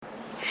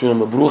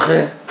Shulam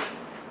Abruche,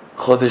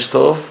 Chodesh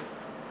Tov,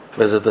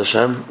 Bezat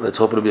Hashem. Let's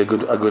hope it'll be a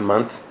good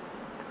month.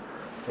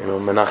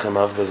 Menachem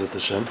Av, Bezat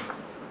Hashem.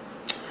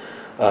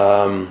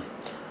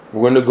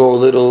 We're going to go a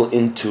little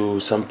into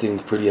something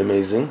pretty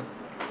amazing.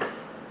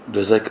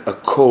 There's like a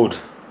code,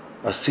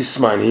 a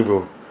sisma in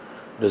Hebrew.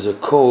 There's a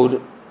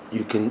code,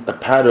 a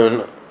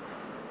pattern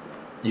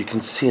you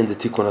can see in the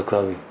Tikkun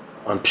HaKlali,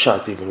 on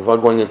Pshat even.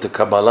 Without going into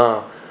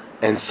Kabbalah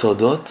and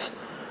Sodot,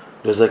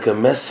 there's like a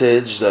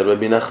message that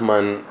Rabbi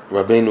Nachman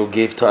Rabbeinu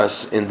gave to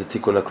us in the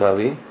Tikkun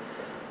HaKlali.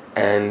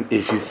 And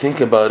if you think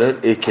about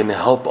it, it can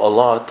help a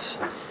lot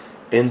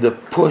in the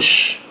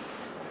push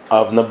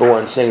of number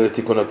one, saying the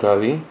Tikkun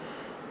HaKlali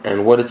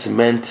and what it's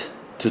meant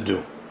to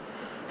do.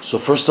 So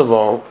first of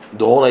all,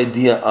 the whole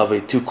idea of a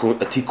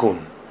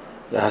tikkun,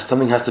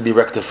 something has to be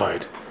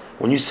rectified.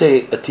 When you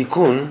say a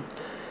tikkun,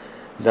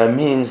 that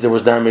means there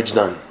was damage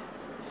done.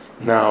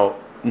 Now,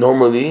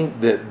 normally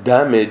the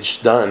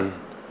damage done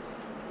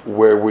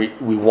where we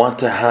want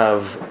to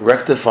have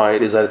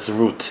rectified is at its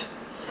root.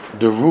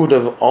 The root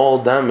of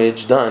all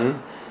damage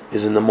done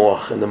is in the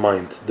moach, in the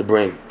mind, the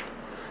brain.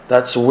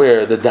 That's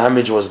where the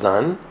damage was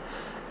done,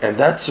 and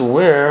that's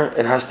where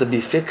it has to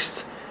be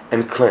fixed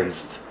and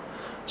cleansed.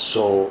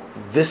 So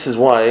this is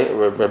why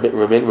Rabbi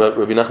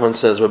Nachman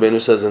says,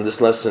 Rabbeinu says in this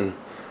lesson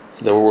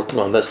that we're working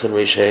on, lesson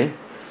Reish Hey,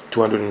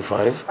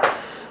 205,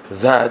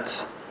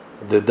 that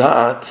the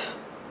da'at,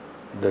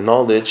 the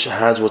knowledge,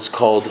 has what's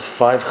called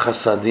 5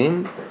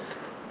 chasadim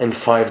and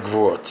 5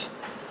 gvurot.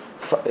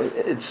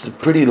 It's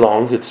pretty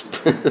long, it's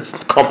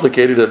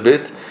complicated a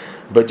bit,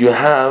 but you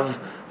have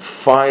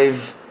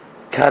 5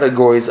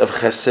 categories of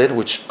chesed,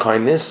 which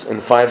kindness,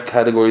 and 5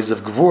 categories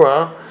of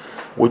gvura,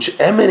 which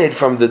emanate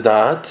from the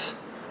da'at,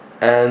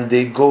 and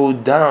they go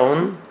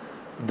down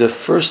the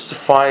first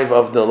 5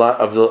 of the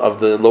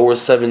lower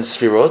 7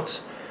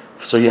 sfirot.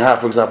 So you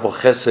have, for example,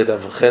 chesed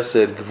of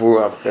chesed,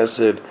 gvura of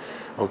chesed,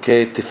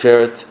 okay,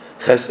 tiferet,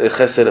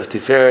 chesed of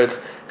tiferet,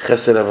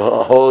 chesed of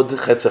hod,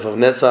 chesed of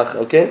netzach,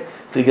 okay,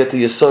 to get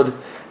the yesod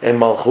and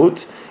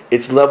malchut.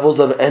 It's levels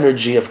of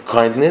energy of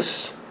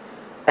kindness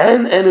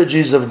and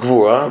energies of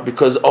gvura,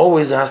 because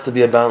always there has to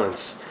be a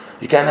balance.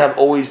 You can't have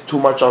always too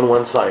much on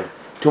one side.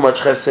 Too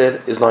much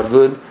chesed is not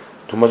good,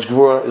 too much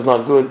gvura is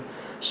not good.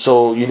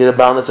 So you need a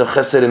balance of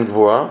chesed and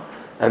gvura.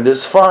 And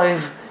there's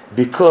 5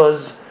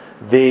 because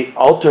they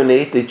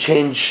alternate, they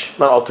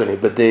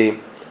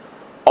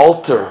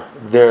alter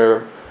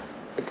their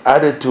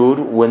attitude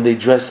when they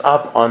dress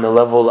up on a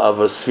level of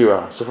a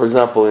sphera. So for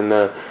example, in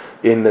the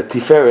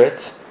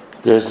Tiferet,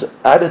 there's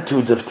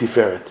attitudes of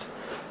Tiferet.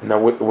 Now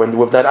when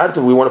with that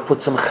attitude, we want to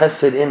put some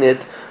chesed in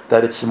it,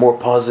 that it's more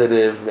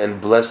positive and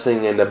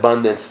blessing and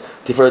abundance.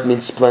 Tiferet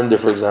means splendor,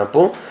 for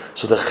example.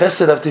 So the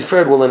chesed of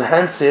Tiferet will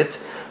enhance it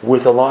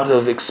with a lot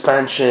of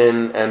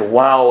expansion and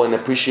wow and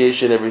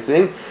appreciation,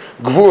 everything.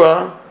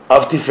 Gvura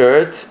of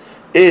Tiferet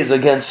is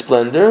against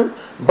splendor,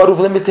 but with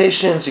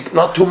limitations.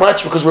 Not too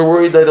much, because we're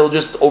worried that it'll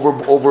just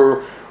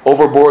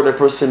overboard, a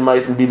person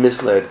might be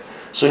misled.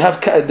 So you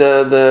have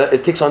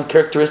it takes on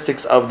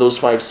characteristics of those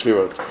 5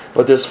 sfirot,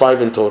 but there's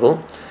 5 in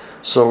total.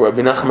 So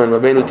Rabbi Nachman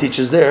Rabbeinu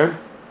teaches there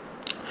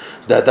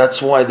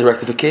that's why the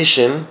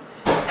rectification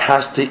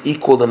has to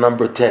equal the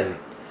number 10,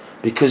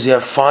 because you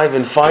have 5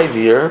 and 5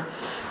 here,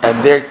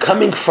 and they're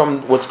coming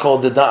from what's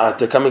called the da'at,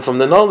 they're coming from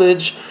the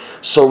knowledge,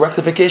 so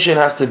rectification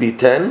has to be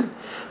 10.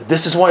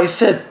 This is why he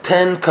said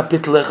 10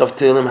 kapitlech of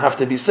Tehillim have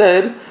to be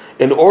said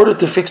in order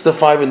to fix the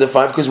 5 and the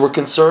 5, because we're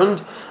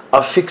concerned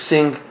of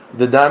fixing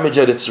the damage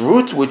at its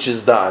root, which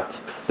is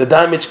da'at. The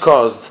damage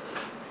caused,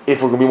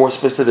 if we're going to be more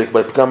specific,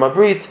 by Pgam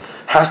Habrit,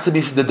 has to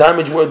be the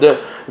damage where the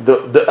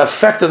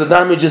effect of the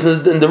damage is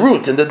in the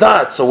root, in the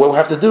da'at. So what we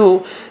have to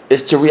do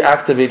is to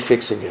reactivate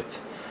fixing it.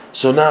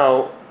 So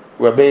now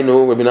Rabbi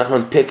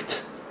Nachman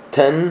picked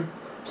 10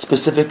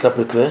 specific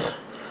kapitlech,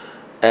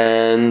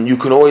 and you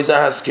can always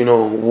ask,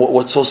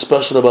 what's so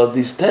special about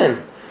these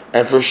 10?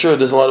 And for sure,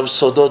 there's a lot of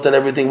sodot and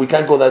everything. We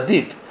can't go that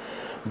deep.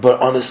 But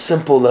on a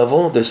simple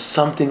level, there's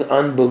something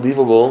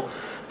unbelievable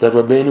that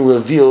Rabbeinu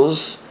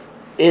reveals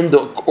in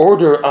the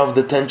order of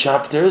the 10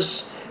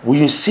 chapters. When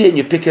you see it and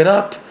you pick it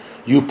up,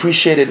 you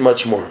appreciate it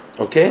much more.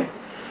 Okay?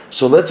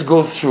 So let's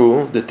go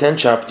through the 10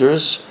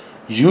 chapters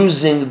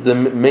using the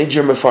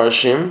major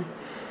mefarshim,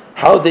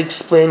 how they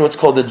explain what's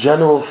called the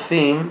general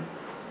theme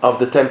of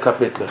the 10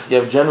 kapitlech. You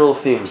have general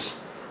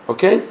themes.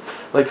 Okay?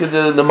 Like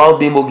the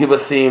Malbim will give a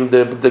theme,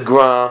 the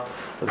Gra,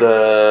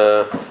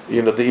 the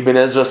Ibn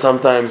Ezra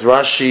sometimes,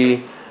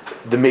 Rashi,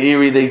 the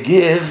Meiri, they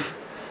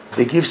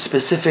give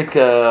specific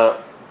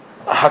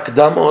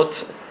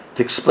hakdamot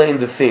to explain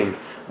the theme.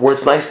 Where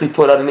it's nicely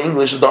put out in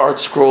English, the Art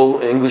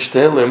Scroll English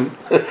Tehillim,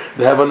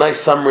 they have a nice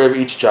summary of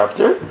each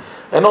chapter.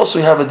 And also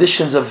you have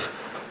editions of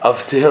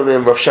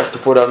Tehillim. Rav Shechter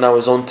put out now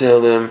his own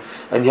Tehillim,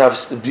 and you have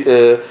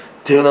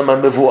Tehillim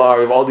and Mevu'ar,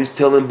 you have all these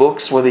Tehillim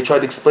books where they try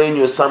to explain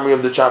you a summary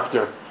of the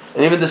chapter.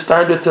 And even the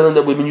standard Tehillim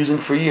that we've been using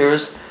for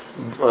years,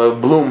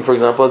 Bloom, for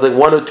example, has like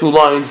 1 or 2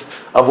 lines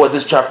of what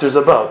this chapter is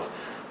about.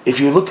 If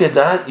you look at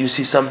that, you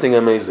see something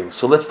amazing.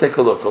 So let's take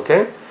a look,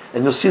 okay?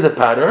 And you'll see the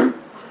pattern.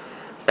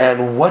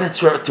 and what it's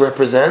to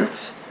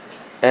represent,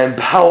 and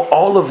how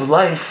all of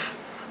life,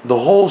 the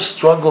whole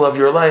struggle of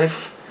your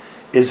life,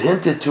 is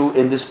hinted to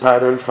in this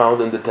pattern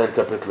found in the 10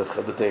 kapitlet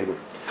of the Tehillim.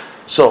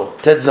 So,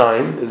 Tet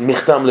Zayin is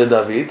Michtam le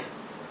David.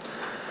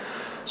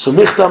 So,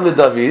 Michtam le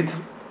David,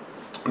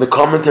 the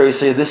commentaries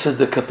say this is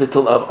the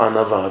capital of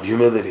Anava, of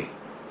humility.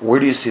 Where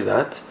do you see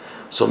that?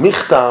 So,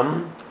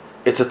 Michtam,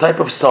 it's a type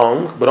of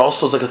song, but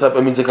also it's like a type,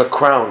 it means like a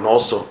crown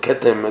also.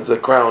 Ketem, it's a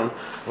crown,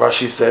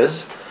 Rashi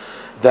says.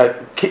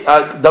 That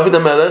David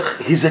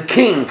HaMelech, he's a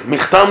king,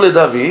 Michtam le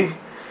David.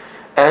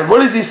 And what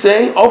does he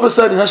say? All of a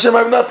sudden, Hashem, I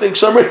have nothing.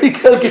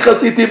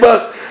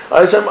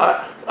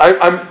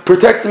 I'm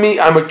protect me.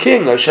 I'm a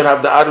king. I should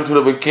have the attitude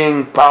of a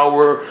king,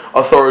 power,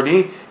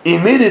 authority.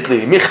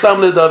 Immediately, Michtam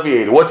le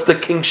David. What's the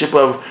kingship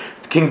of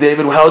King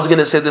David? How is he going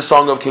to say the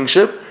song of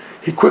kingship?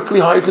 He quickly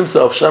hides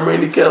himself. Shamrei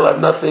Nikel, I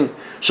have nothing.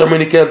 Shamrei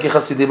Nikel ki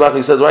chasidi bach.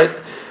 He says, right?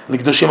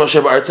 L'kedushim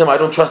asher ba'aretzem. I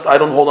don't trust. I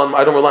don't hold on.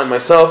 I don't rely on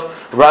myself.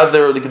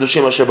 Rather,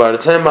 l'kedushim asher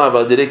ba'aretzem.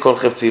 V'adirei kol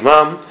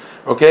cheftzivam.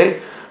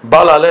 Okay.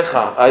 Bal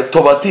alecha,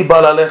 tovati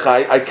bal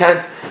alecha. I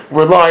can't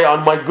rely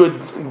on my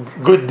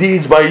good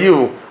deeds by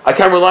you. I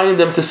can't rely on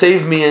them to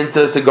save me and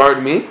to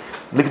guard me.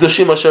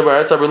 L'kedushim asher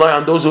ba'aretz. I rely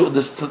on those the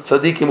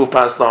tzaddikim who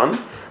passed on.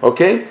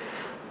 Okay,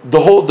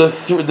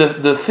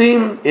 the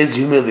theme is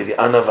humility,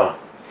 anava.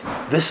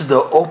 This is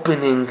the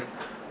opening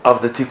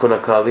of the Tikkun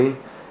HaKlali.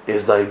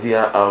 Is the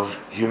idea of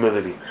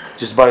humility.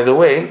 Just by the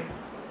way,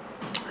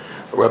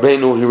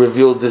 Rabbeinu, he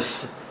revealed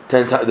this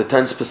the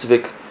 10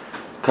 specific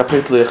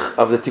kapitlich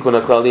of the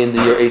Tikkun HaKlali in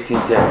the year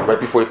 1810, right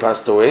before he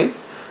passed away,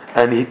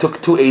 and he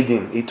took 2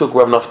 Eidim. He took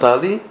Rav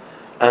Naftali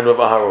and Rav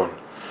Aharon.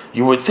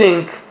 You would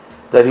think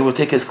that he would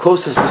take his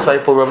closest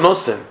disciple, Rav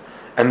Nosson,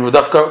 and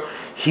Dafka,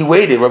 he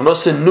waited. Rav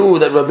Nosson knew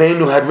that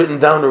Rabbeinu had written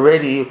down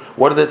already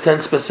what are the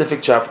 10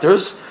 specific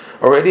chapters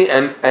already,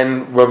 and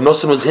Rav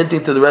Nosson was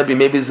hinting to the Rebbe,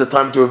 maybe it's the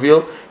time to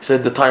reveal. He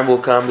said, the time will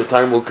come, the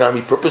time will come.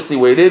 He purposely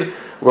waited.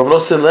 Rav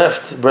Nosson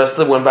left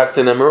Breslov, went back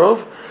to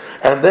Nemirov.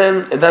 And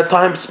then, in that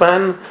time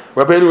span,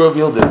 Rabbeinu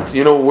revealed it.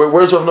 You know,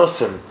 where's Rav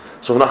Nosson?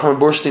 So Rav Nachman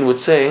Burstein would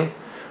say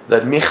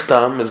that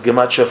Michtam is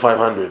Gematria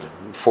 500.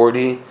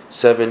 40,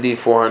 70,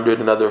 400,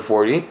 another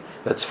 40.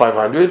 That's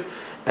 500.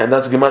 And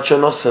that's Gematria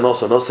Nosson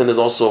also. Nosson is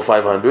also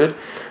 500.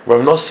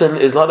 Rav Nosson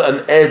is not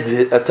an ed,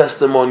 a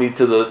testimony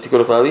to the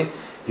Tikkun HaKlali.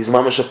 He's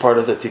mamash a part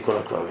of the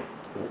Tikkun HaKlali.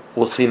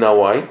 We'll see now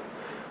why.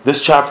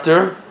 This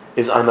chapter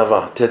is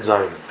Anava, Tet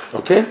Zayin.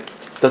 Okay?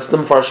 That's what the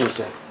Mefarshim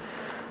say.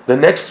 The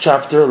next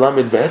chapter,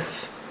 Lamed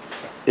Bet,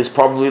 is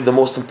probably the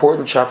most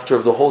important chapter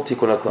of the whole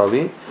Tikkun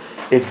HaKlali.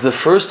 It's the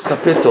first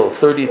kapitel,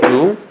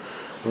 32,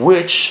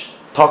 which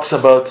talks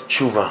about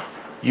tshuva.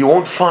 You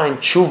won't find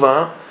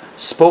tshuva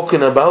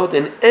spoken about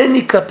in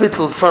any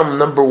kapitel from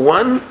number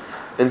 1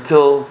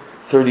 until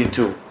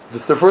 32.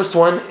 The first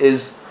one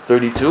is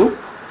 32,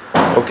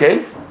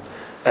 okay?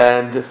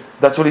 And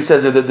that's what he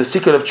says here, the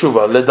secret of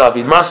tshuva. Le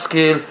David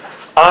Maskil,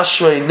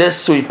 Ashrei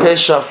Nesui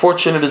Pesha,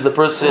 fortunate is the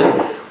person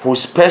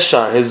whose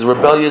pesha, his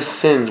rebellious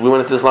sins, we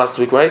went into this last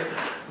week, right?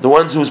 The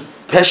ones whose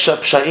pesha,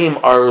 pshaim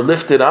are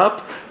lifted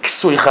up,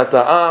 ksui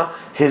chata'a,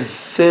 his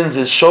sins,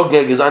 his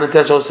shogeg, his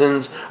unintentional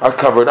sins are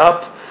covered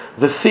up.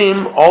 The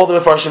theme, all the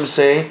Mefarshim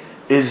say,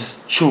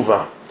 is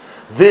tshuva.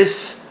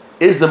 This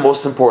is the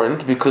most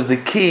important because the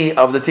key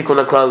of the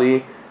Tikkun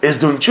HaKlali is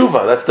doing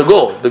tshuva. That's the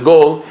goal. The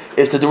goal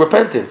is to do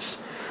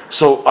repentance.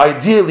 So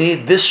ideally,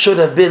 this should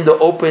have been the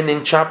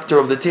opening chapter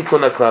of the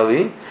Tikkun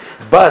HaKlali,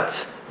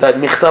 but that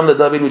Michtam le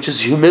David, which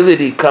is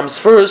humility, comes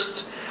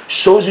first,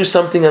 shows you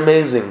something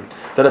amazing.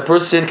 That a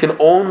person can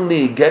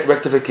only get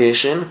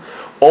rectification,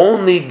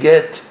 only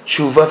get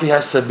tshuva if he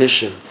has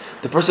submission.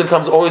 The person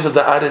comes always with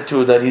the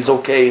attitude that he's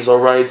okay, he's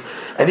alright,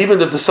 and even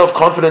the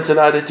self-confidence and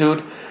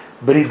attitude,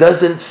 but he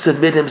doesn't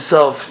submit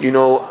himself, you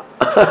know,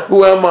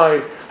 who am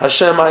I?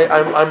 Hashem,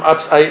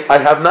 I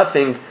have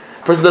nothing.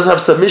 The person doesn't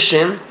have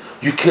submission,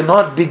 you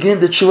cannot begin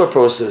the tshuva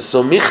process.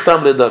 So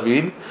Michtam le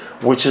David,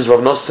 which is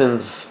Rav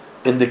Nosson's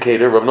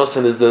indicator. Rav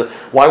Nosson is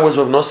why was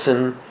Rav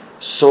Nosson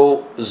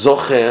so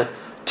zoche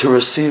to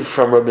receive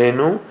from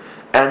Rabbeinu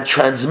and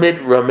transmit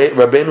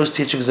Rabbeinu's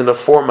teachings in a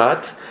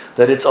format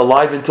that it's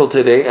alive until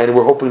today, and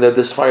we're hoping that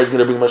this fire is going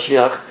to bring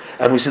Mashiach,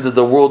 and we see that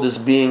the world is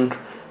being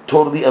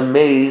totally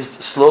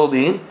amazed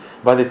slowly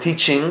by the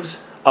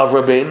teachings of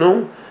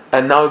Rabbeinu,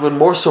 and now even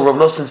more so Rav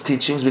Nosson's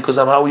teachings because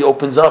of how he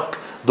opens up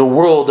the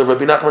world of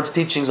Rabbi Nachman's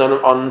teachings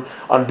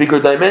on bigger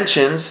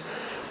dimensions.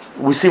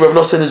 We see Rav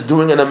Nosson is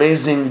doing an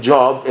amazing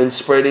job in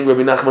spreading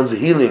Rabbi Nachman's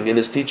healing in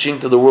his teaching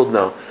to the world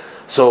now.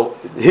 So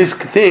his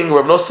thing,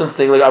 Rav Nosson's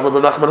thing, like Rabbi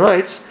Nachman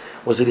writes,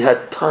 was that he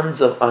had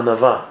tons of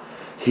anava.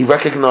 He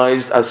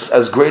recognized,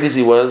 as great as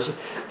he was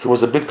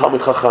a big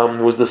Talmid Chacham,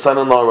 he was the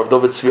son-in-law of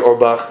David Tzvi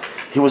Orbach.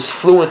 He was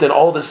fluent in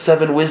all the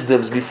 7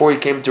 wisdoms before he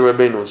came to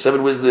Rabbeinu.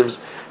 7 wisdoms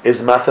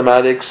is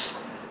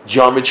mathematics,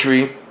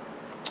 geometry,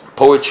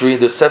 poetry.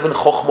 The 7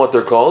 chokhmot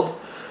they're called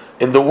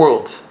in the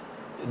world.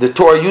 The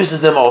Torah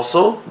uses them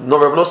also. No,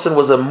 Rav Nosson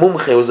was a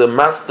mumche, was a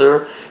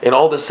master in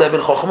all the 7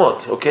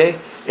 chokhmot, okay?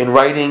 In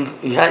writing,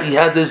 he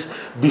had this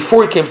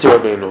before he came to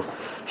Rabbeinu.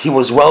 he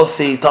was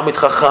wealthy, Talmid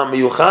Chacham,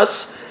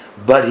 Miyuchas,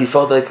 but he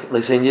felt like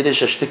they say in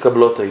Yiddish, a shtika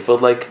blota. He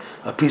felt like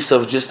a piece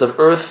of just of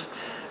earth,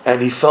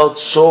 and he felt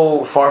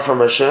so far from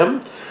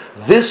Hashem.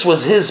 This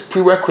was his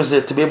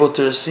prerequisite to be able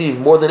to receive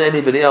more than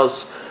anybody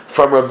else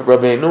from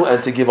Rabbeinu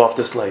and to give off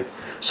this light.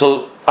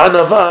 So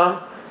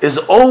Anava is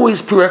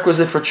always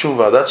prerequisite for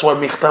tshuva. That's why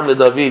Michtam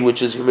LeDavid,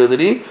 which is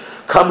humility,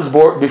 comes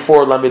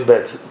before Lamed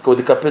Bet,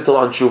 the capital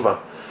on tshuva.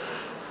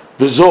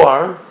 The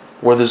Zohar,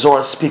 where the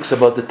Zohar speaks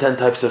about the 10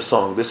 types of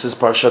song. This is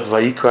Parshat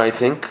Vayikra, I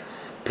think,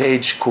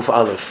 page Kuf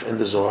Aleph in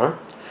the Zohar.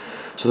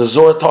 So the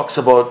Zohar talks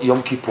about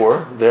Yom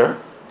Kippur there.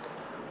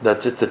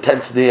 That's it, the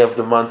 10th day of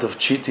the month of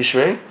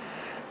Tishrei.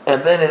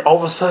 And then it all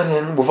of a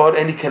sudden, without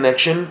any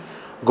connection,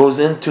 goes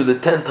into the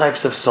 10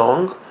 types of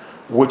song,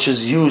 which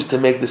is used to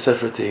make the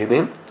Sefer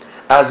Tehillim.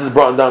 As is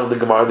brought down in the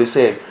Gemara, they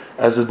say,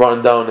 as is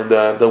brought down in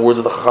the words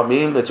of the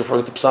Chachamim, it's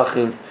referring to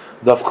Psachim,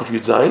 Daf Kuf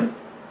Yud Zayin.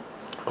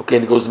 Okay,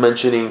 and it goes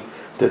mentioning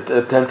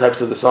the 10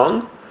 types of the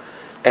song.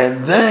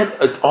 And then,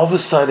 all of a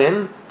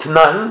sudden,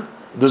 Tanan,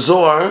 the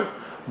Zohar,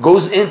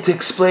 goes in to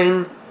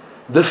explain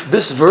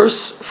this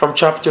verse from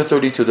chapter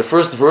 32, the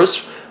first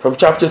verse from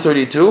chapter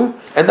 32,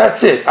 and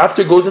that's it.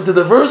 After it goes into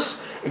the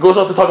verse, it goes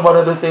on to talk about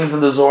other things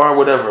in the Zohar,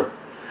 whatever.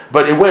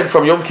 But it went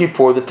from Yom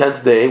Kippur, the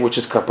 10th day, which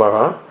is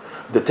Kapara,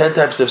 the 10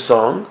 types of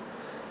song,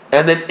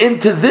 and then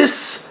into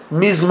this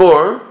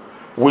Mizmor,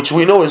 which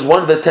we know is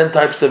one of the 10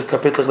 types of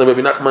Kapitlas that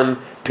Rabbi Nachman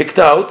picked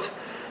out,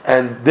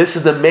 and this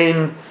is the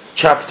main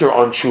chapter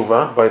on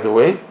Tshuva, by the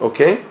way,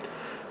 okay?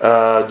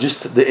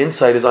 Just the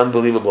insight is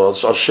unbelievable.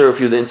 I'll share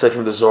with you the insight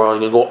from the Zohar. I'm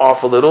going to go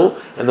off a little,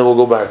 and then we'll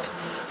go back.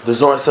 The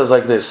Zohar says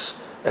like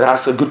this, and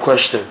asks a good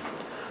question.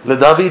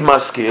 LeDavid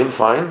Maskil,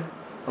 fine.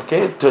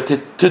 Okay,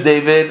 to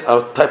David,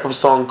 a type of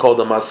song called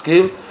a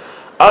Maskil.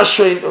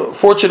 Ashrein,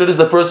 fortunate is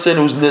the person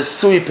who's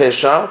Nesui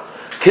Pesha,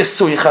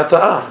 Kisui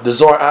Chata'a. The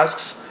Zohar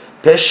asks,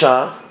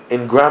 Pesha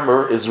in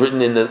grammar is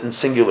written in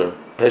singular.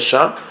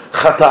 Pesha,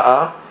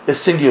 Chata'a is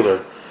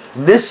singular.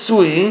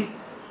 Nesui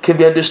can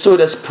be understood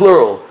as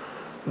plural.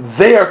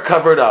 They are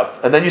covered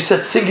up. And then you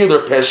said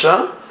singular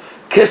Pesha.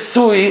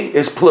 Kesui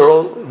is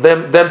plural,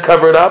 them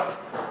covered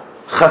up.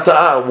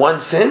 Chata'a, one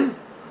sin.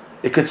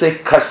 It could say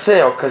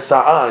kaseh or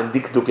kasa'a in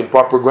dikduk, in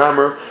proper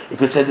grammar. It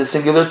could say the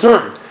singular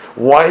term.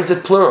 Why is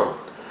it plural?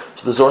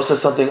 So the Zohar says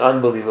something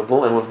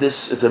unbelievable, and with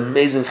this, it's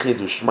amazing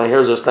chidush. My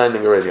hairs are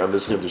standing already on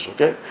this chidush,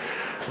 okay?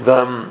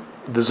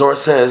 The Zohar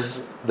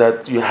says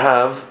that you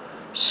have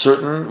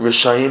certain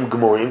Rishayim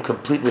Gmorim,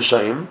 complete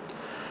Rishayim.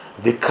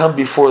 They come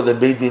before the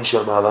Beit Din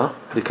Shel Mala,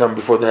 they come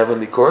before the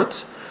heavenly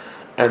court,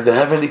 and the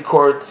heavenly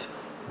court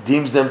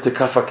deems them to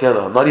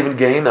kafakela, not even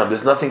Gehinam.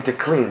 There's nothing to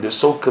clean. They're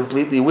so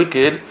completely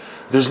wicked.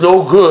 There's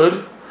no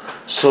good,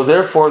 so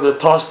therefore they're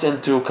tossed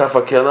into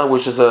kafakela,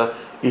 which is a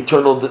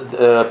eternal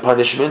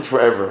punishment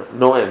forever,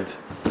 no end.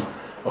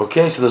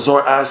 Okay, so the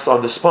Zohar asks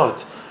on the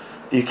spot,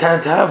 you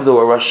can't have though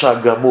a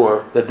Rasha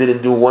Gamur that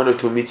didn't do one or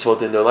two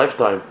mitzvot in their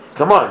lifetime.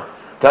 Come on,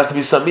 there has to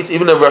be some mitzvot.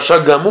 Even a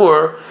Rasha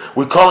Gamur,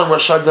 we call him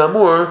Rasha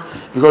Gamur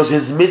because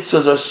his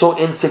mitzvahs are so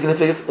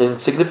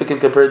insignificant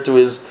compared to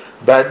his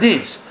bad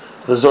deeds.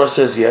 So the Zohar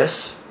says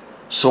yes.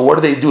 So what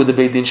do they do with the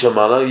Beit Din Shel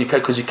Mala?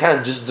 Because you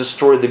can't just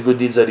destroy the good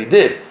deeds that he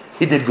did.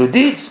 He did good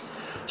deeds.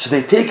 So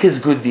they take his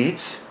good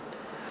deeds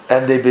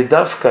and they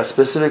bedafka,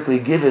 specifically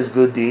give his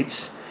good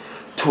deeds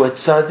to a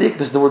tzaddik.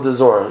 This is the word of the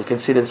Zohar. You can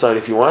see it inside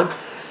if you want.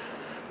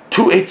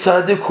 To a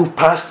tzaddik who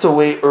passed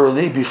away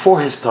early,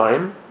 before his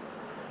time,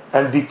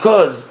 and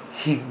because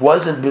he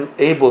wasn't been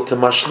able to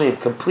mashlim,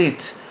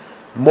 complete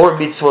more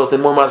mitzvot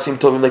and more masim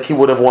tovim like he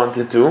would have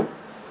wanted to,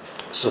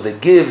 so they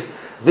give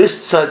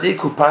this tzaddik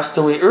who passed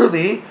away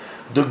early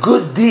the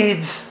good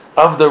deeds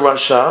of the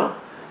Rasha,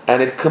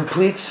 and it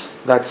completes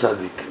that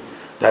tzaddik.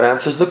 That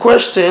answers the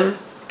question,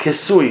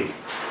 kesui.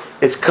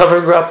 It's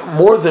covering up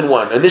more than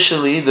one.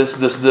 Initially,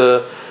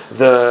 the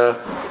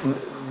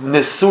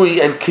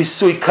Nisui and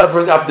Kisui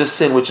covering up the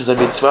sin, which is a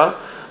mitzvah.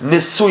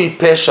 Nisui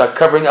Pesha,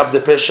 covering up the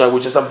Pesha,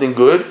 which is something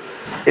good.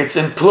 It's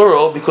in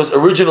plural because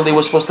originally it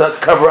was supposed to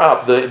cover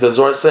up. The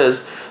Zohar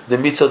says the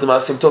mitzvah, the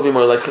Maasim Tovim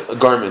are like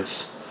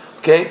garments.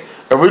 Okay?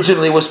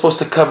 Originally it was supposed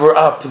to cover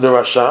up the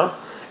Rasha.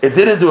 It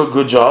didn't do a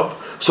good job.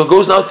 So it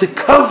goes now to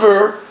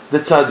cover the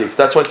tzaddik.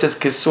 That's why it says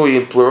Kisui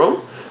in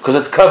plural. Because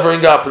it's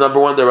covering up, number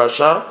one, the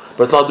Rasha,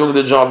 but it's not doing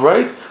the job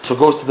right, so it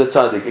goes to the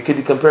tzaddik. It can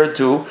be compared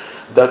to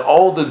that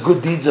all the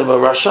good deeds of a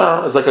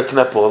Rasha is like a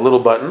kneppel, a little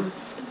button,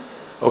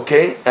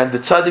 okay? And the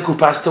tzaddik who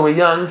passed away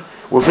young,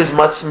 with his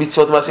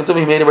mitzvot masim tov,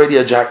 he made already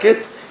a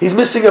jacket. He's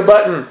missing a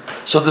button.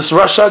 So this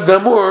Rasha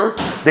Gamur,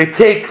 they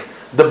take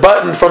the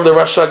button from the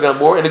Rasha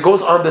Gamur, and it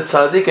goes on the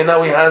tzaddik, and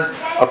now he has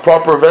a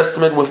proper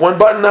vestment with one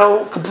button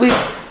now complete.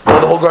 Now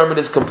the whole garment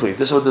is complete.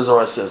 This is what the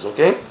Zohar says,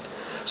 okay?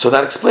 So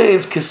that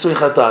explains Kisui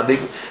Chatan.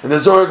 And the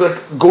Zohar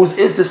goes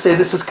in to say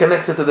this is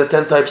connected to the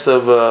 10 types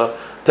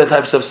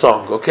of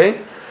song.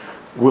 Okay,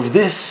 with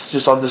this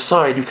just on the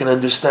side, you can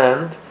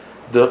understand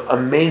the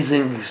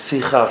amazing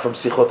Sicha from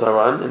Sichot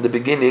Haran in the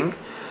beginning,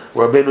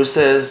 where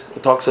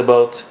Rabbeinu talks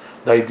about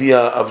the idea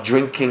of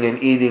drinking and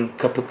eating,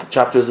 couple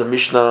chapters of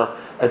Mishnah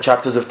and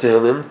chapters of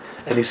Tehillim,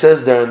 and he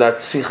says there in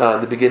that Sikha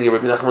in the beginning of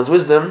Rabbi Nachman's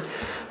wisdom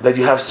that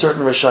you have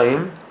certain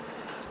Rashayim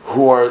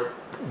who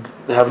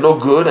have no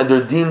good and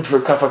they're deemed for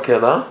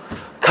kafakela.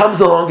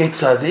 Comes along a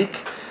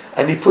tzaddik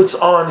and he puts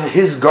on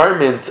his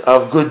garment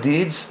of good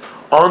deeds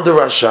on the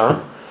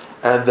Rasha,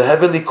 and the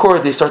heavenly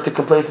court, they start to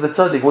complain to the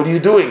tzaddik, what are you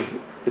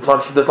doing? That's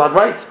not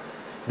right.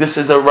 This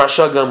is a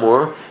Rasha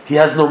Gamur. He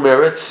has no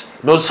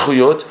merits, no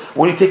zchuyot.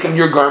 What are you taking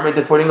your garment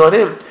and putting on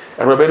him?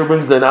 And Rabbeinu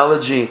brings the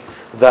analogy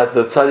that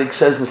the tzaddik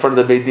says in front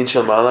of the Beit Din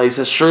Shel Ma'ala. He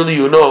says, surely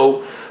you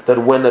know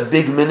that when a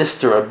big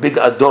minister, a big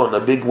adon, a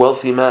big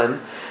wealthy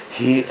man,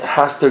 he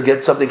has to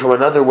get something from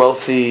another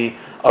wealthy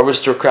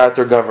aristocrat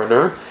or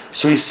governor,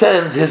 so he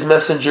sends his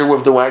messenger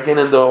with the wagon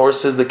and the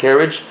horses, the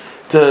carriage,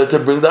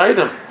 to bring the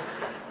item.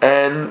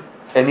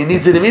 And he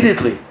needs it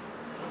immediately.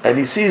 And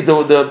he sees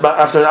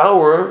after an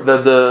hour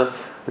that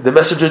the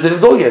messenger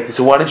didn't go yet. He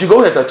said, why didn't you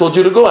go yet? I told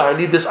you to go. I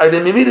need this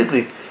item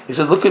immediately. He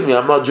says, look at me.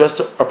 I'm not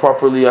dressed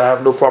properly. I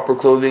have no proper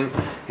clothing.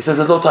 He says,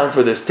 there's no time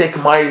for this. Take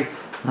my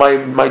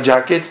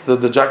jacket,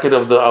 the jacket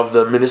of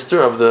the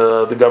minister, of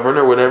the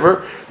governor,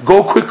 whatever.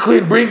 Go quickly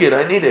and bring it.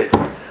 I need it.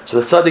 So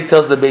the tzaddik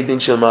tells the Beit Din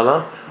Shel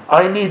Ma'ala,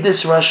 I need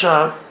this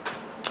Rasha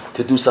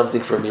to do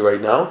something for me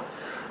right now.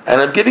 And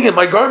I'm giving him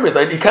my garment.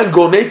 He can't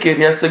go naked.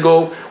 He has to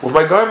go with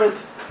my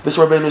garment. This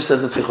Rabbeinu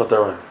says in Sichot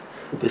Aran.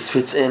 This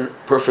fits in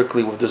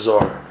perfectly with the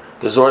Zohar.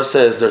 The Zohar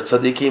says there are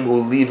tzaddikim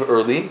who leave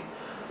early.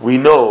 We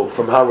know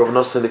from how Rav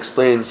Nosson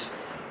explains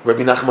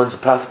Rabbi Nachman's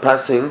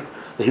passing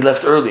that he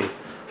left early.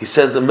 He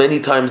says many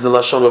times the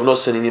Lashon Rav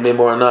Nosson in Yimei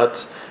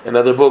Moranat and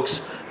other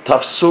books,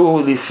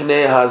 Tafsu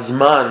lifnei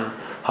hazman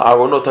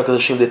ha'aronot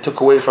hakadoshim, they took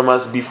away from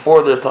us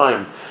before their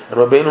time. And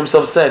Rabbeinu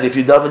himself said, if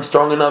you daven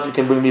strong enough, you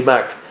can bring me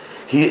back.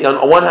 He,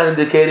 on one hand,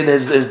 indicated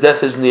his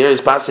death is near,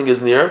 his passing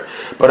is near,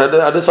 but on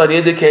the other side, he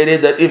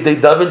indicated that if they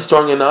daven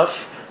strong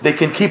enough, they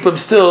can keep him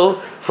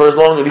still for as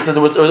long. And he says it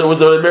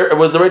was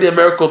already a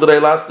miracle that I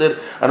lasted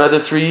another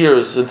 3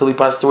 years until he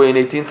passed away in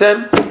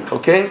 1810.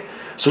 Okay,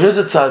 so here's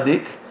a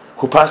tzaddik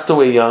who passed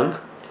away young.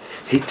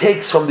 He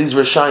takes from these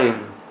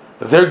Rishayim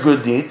their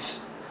good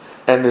deeds,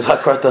 and there's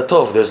Hakrat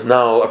Tov. There's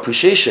now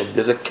appreciation.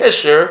 There's a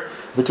kesher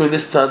between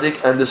this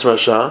tzaddik and this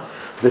Rasha.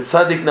 The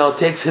tzaddik now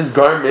takes his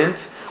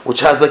garment,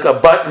 which has like a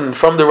button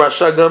from the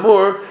Rasha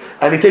Gamur,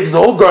 and he takes the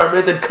whole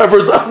garment and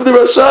covers up the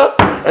Rasha,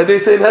 and they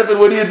say in heaven,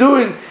 what are you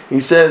doing? He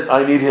says,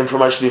 I need him for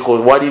my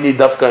shlichut. Why do you need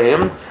dafka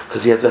him?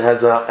 Because he has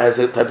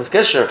a type of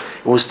kesher.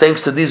 It was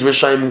thanks to these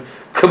Rishayim,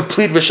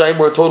 complete Rishayim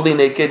were totally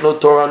naked, no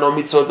Torah, no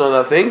mitzvot, no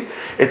nothing.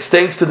 It's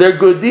thanks to their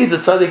good deeds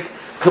that tzaddik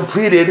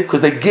completed,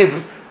 because they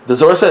give, the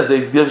Zohar says,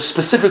 they give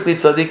specifically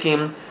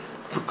tzaddikim,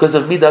 because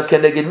of midah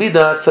keneged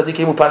midah,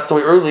 tzaddikim who passed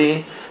away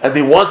early, and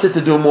they wanted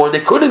to do more, they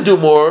couldn't do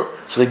more,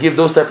 so they give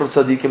those type of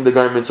tzaddikim the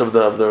garments of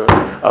the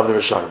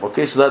Rishayim.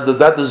 Okay, so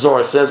that the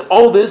Zohar says.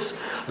 All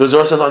this, the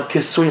Zohar says on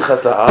kisui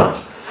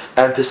chata'ah,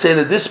 and to say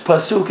that this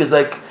pasuk is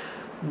like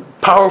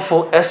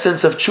powerful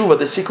essence of tshuva,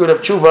 the secret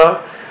of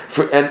tshuva,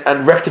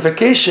 and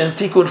rectification,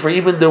 tikkun for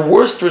even the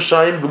worst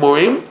Rishayim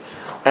Gemurim,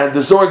 and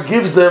the Zohar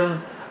gives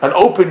them an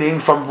opening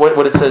from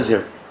what it says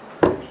here.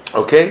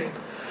 Okay,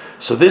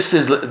 so this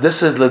is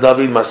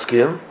LeDavid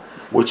Maskil,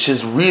 which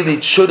is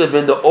really should have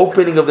been the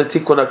opening of the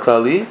Tikkun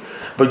HaKlali,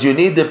 but you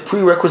need the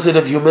prerequisite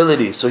of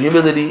humility. So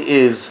humility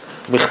is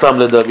Michtam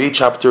LeDavid,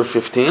 chapter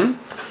 15.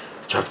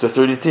 Chapter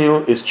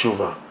 32 is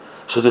Tshuva.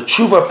 So the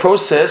Tshuva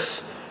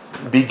process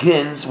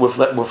begins with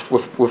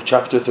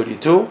chapter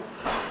 32.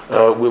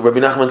 Rabbi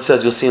Nachman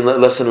says, you'll see in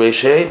lesson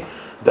Reishei,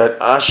 that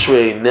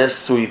Ashrei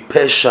Nesui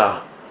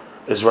Pesha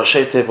is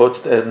Rashi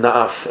Tevot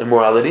Na'af,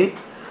 immorality.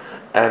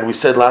 And we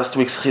said last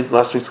week's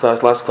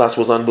class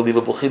was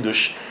unbelievable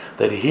chidush,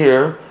 that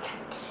here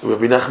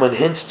Rabbi Nachman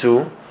hints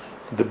to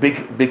the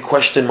big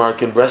question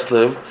mark in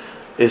Breslev,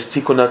 is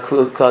Tikkun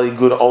HaKlali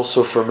good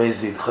also for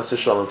mezid, chas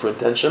v'shalom, for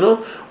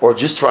intentional or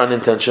just for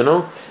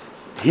unintentional?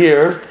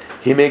 Here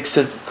he makes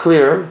it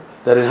clear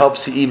that it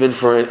helps even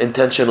for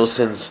intentional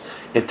sins,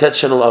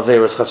 intentional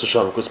averas, chas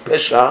v'shalom, because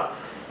pesha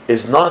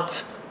is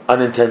not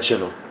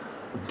unintentional.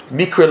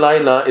 Mikra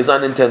Laila is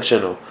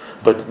unintentional.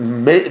 But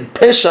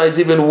Pesha is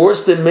even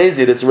worse than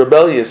Mezid. It's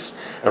rebellious.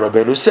 And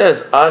Rabbeinu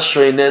says,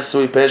 Ashrei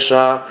Nesui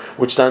Pesha,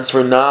 which stands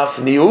for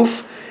Naf,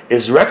 Niuf,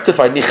 is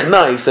rectified.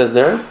 Nichna, he says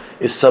there,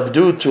 is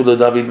subdued to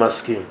LeDavid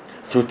Maskil,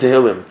 through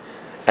Tehillim.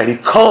 And he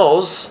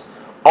calls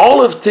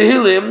all of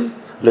Tehillim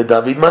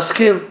LeDavid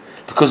Maskil.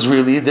 Because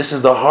really, this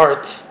is the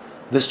heart,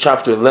 this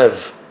chapter,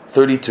 Lev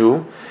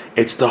 32,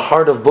 it's the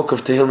heart of Book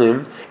of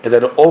Tehillim, and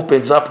that it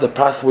opens up the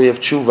pathway of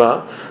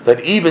tshuva,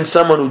 that even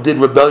someone who did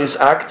rebellious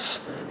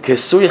acts,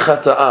 Kesui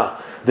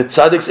Chata'ah, the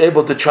tzaddik's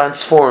able to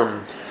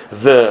transform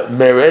the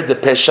mered, the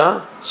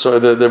pesha, so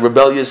the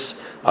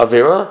rebellious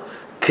avera.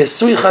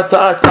 Kesui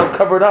Chata'ah, it's now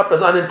covered up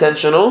as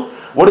unintentional.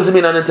 What does it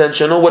mean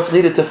unintentional? What's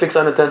needed to fix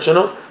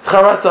unintentional?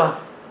 Charata.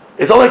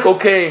 It's not like,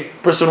 okay,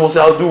 person will say,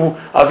 I'll do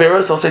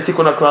averas, I'll say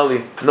tikkun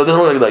haklali. No, it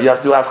doesn't work like that. You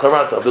have to have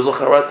charata. If there's no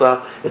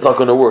charata, it's not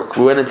going to work.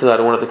 We went into that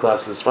in one of the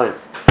classes. Fine.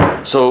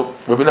 So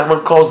Rabbi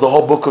Nachman calls the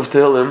whole book of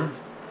Tehillim,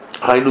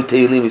 Hainu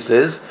Tehillim, he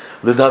says,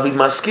 LeDavid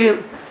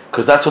Maskil.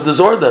 Because that's what the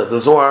Zohar does. The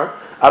Zohar,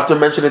 after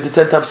mentioning the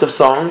 10 types of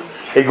song,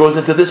 it goes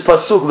into this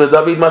pasuk, the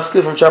David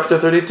Maskil from chapter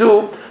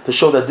 32, to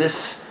show that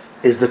this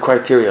is the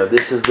criteria,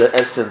 this is the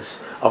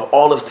essence of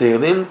all of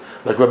Tehillim.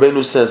 Like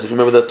Rabbeinu says, if you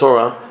remember the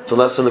Torah, it's a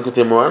lesson in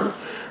Likutei Moharan,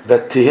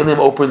 that Tehillim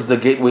opens the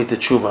gateway to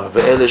tshuva.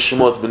 Ve'ele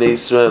shemot b'nei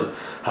Yisrael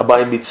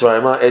habayim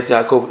mitzrayma et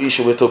Yaakov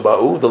ishu beto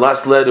ba'u. The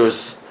last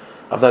letters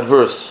of that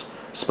verse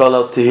spell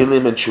out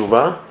Tehillim and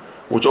tshuva,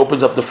 which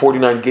opens up the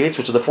 49 gates,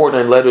 which are the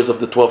 49 letters of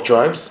the 12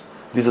 tribes.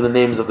 These are the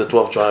names of the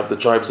 12 tribes, the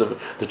tribes of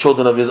the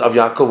children of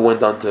Yaakov who went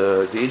down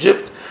to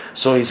Egypt.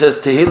 So he says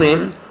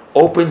Tehillim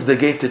opens the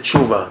gate to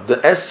tshuva.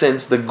 The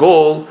essence, the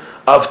goal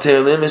of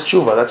Tehillim is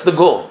tshuva. That's the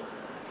goal.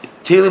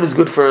 Tehillim is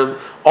good for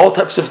all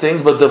types of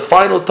things, but the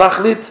final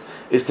tachlit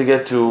is to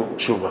get to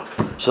tshuva.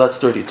 So that's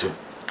 32.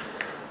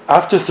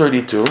 After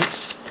 32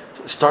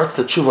 starts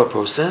the tshuva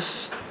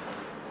process.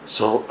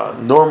 So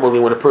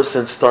normally when a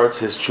person starts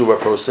his tshuva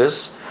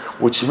process,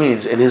 which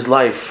means in his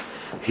life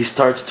he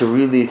starts to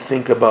really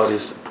think about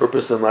his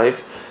purpose in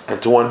life and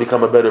to want to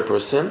become a better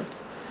person,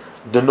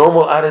 the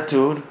normal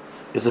attitude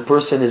is a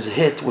person is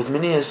hit with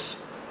many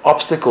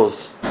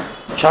obstacles.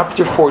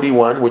 Chapter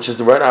 41, which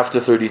is right after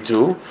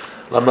 32,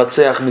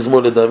 Lamnatseach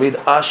Mizmor LeDavid,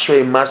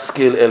 Ashrei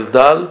Maskil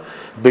Eldal,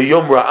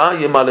 Beyom Ra'a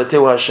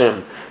Yemaleteu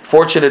Hashem.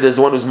 Fortunate is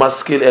one who's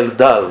Maskil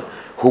Eldal,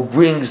 who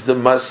brings the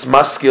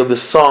Maskil, the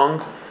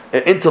song,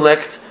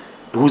 intellect,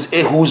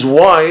 who's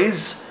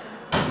wise,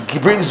 he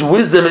brings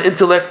wisdom and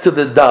intellect to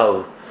the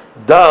Dal.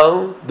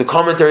 Dal, the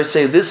commentaries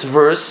say this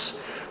verse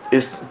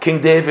is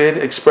King David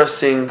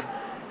expressing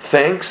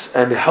thanks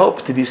and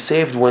help to be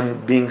saved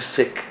when being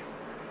sick,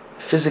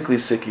 physically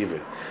sick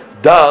even.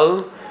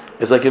 Dal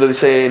is like, they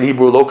say in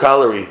Hebrew, low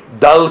calorie.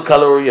 Dal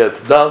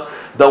kaloriyat. Dal,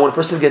 when a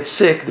person gets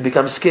sick, they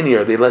become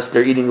skinnier.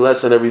 They're eating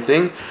less and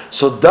everything.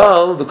 So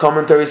dal, the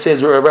commentary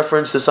says, we're a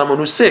reference to someone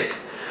who's sick.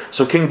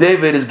 So King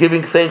David is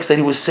giving thanks that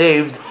he was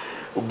saved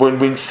when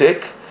being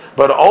sick.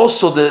 But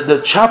also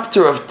the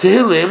chapter of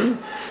Tehillim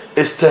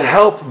is to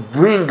help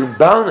bring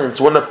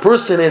balance. When a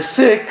person is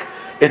sick,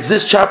 it's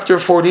this chapter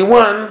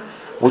 41,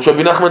 which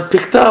Rabbi Nachman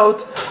picked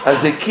out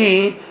as the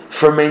key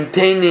for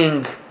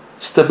maintaining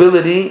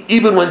stability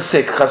even when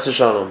sick, chas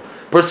v'shalom.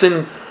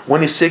 Person,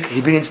 when he's sick,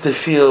 he begins to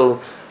feel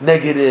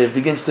negative,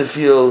 begins to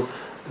feel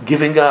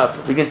giving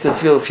up, begins to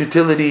feel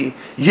futility,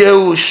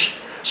 yeush.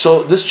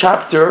 So this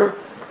chapter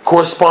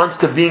corresponds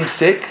to being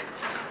sick,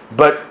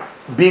 but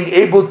being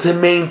able to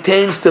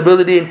maintain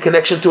stability and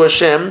connection to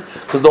Hashem,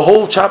 because the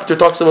whole chapter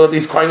talks about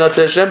he's crying out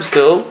to Hashem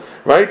still,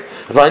 right?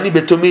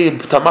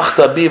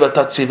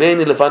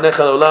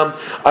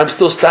 I'm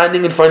still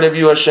standing in front of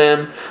you,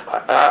 Hashem,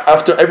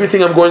 after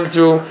everything I'm going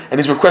through, and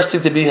he's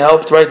requesting to be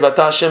helped, right?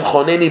 I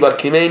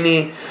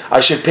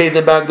should pay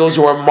them back, those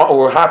who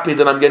are happy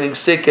that I'm getting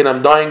sick and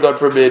I'm dying, God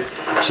forbid.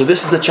 So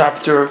this is the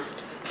chapter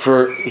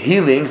for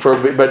healing,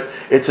 but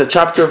it's a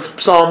chapter of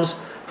Psalms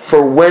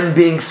for when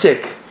being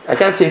sick. I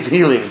can't say it's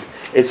healing.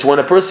 It's when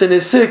a person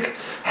is sick,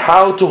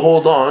 how to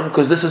hold on,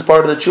 because this is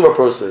part of the tshuva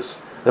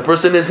process. The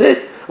person is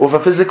hit with a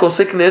physical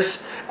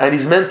sickness, and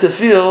he's meant to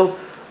feel,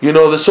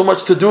 there's so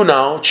much to do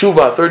now.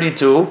 Tshuva,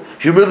 32.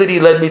 Humility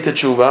led me to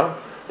tshuva.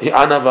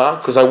 Anava,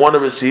 because I want to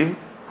receive.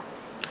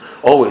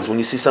 Always, when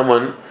you see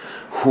someone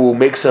who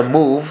makes a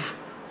move,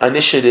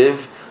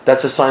 initiative,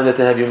 that's a sign that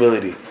they have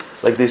humility.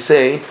 Like they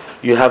say,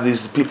 you have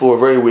these people who are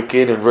very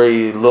wicked and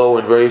very low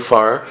and very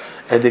far,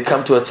 and they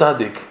come to a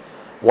tzaddik.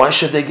 Why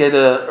should they get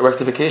a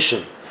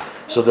rectification?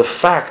 So the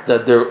fact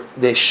that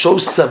they show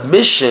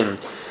submission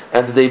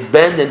and they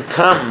bend and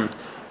come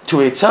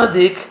to a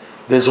tzaddik,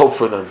 there's hope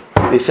for them.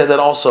 They said that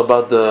also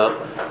about the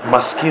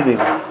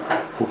maskilim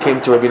who came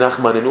to Rabbi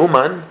Nachman in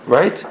Uman,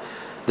 right?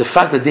 The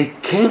fact that they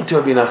came to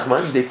Rabbi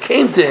Nachman, they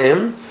came to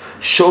him,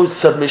 shows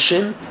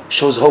submission,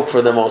 shows hope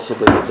for them also,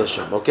 B'ezrat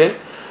Hashem, okay?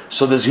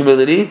 So there's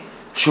humility,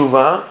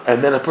 tshuva,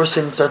 and then a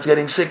person starts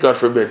getting sick, God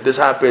forbid. This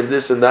happens,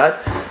 this and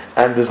that,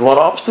 and there's a lot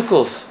of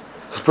obstacles.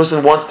 The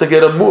person wants to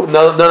get a move.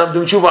 Now that I'm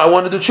doing tshuva, I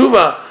want to do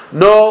tshuva.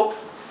 No,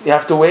 you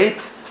have to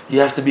wait.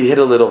 You have to be hit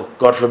a little.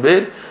 God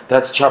forbid.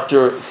 That's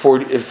chapter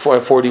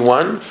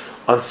 41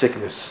 on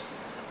sickness.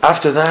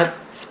 After that,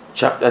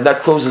 and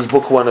that closes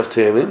book 1 of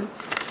Tehillim.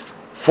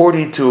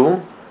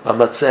 42,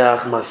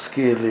 Amatzeach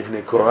Maskil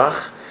Livnei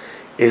Korach,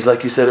 is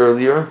like you said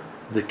earlier,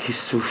 the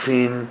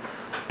kisufin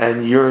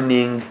and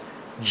yearning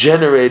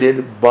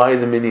generated by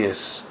the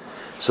minias.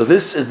 So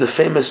this is the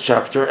famous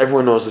chapter.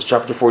 Everyone knows this,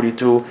 chapter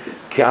 42.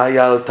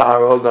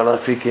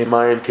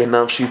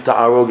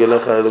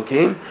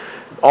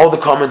 All the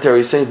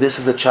commentaries say this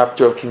is the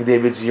chapter of King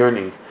David's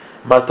yearning.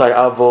 When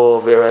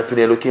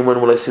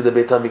will I see the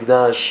Beit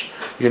HaMikdash?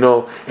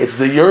 It's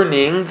the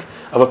yearning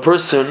of a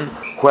person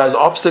who has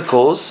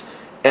obstacles,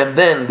 and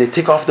then they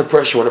take off the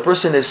pressure. When a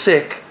person is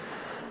sick,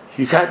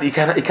 you can't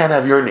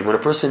have yearning. When a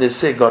person is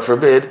sick, God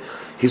forbid,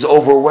 he's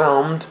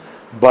overwhelmed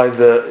by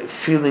the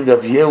feeling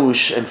of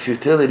yeush and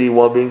futility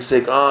while being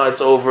sick.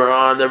 It's over.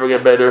 I'll never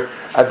get better.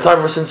 At the time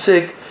a person's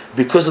sick,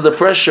 because of the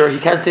pressure, he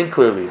can't think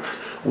clearly.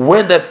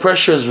 When that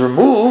pressure is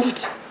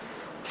removed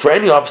for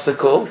any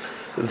obstacle,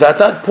 At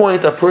that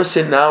point, a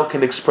person now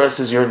can express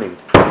his yearning.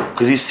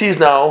 Because he sees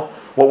now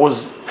what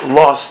was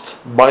lost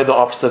by the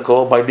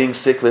obstacle, by being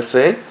sick, let's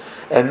say.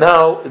 And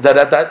now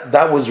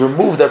that was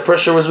removed, that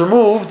pressure was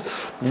removed,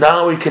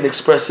 now he can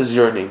express his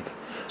yearning.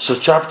 So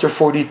chapter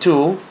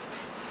 42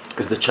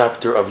 is the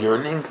chapter of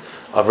yearning,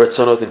 of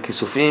Retzonot and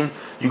Kisufim.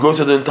 You go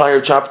through the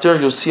entire chapter,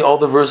 you'll see all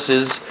the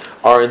verses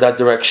are in that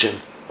direction.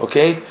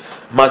 Okay?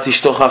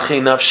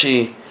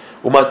 Nafshi.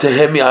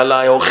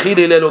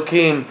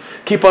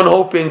 Keep on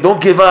hoping,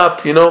 don't give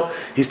up.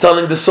 He's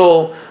telling the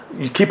soul,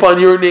 you keep on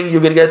yearning,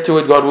 you're going to get to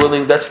it, God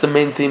willing. That's the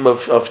main theme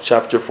of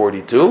chapter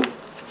 42.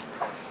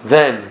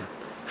 Then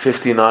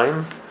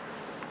 59.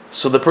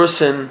 So the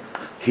person,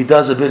 he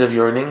does a bit of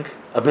yearning,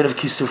 a bit of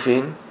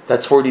kisufin.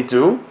 That's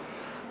 42.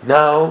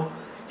 Now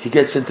he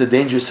gets into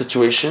dangerous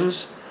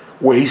situations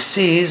where he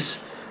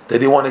sees that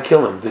they want to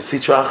kill him. The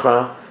Sitra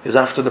Achra is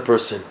after the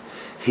person.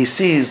 He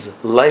sees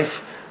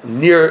life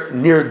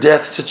near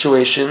death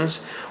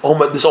situations.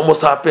 This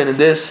almost happened in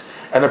this,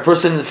 and a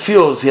person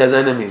feels he has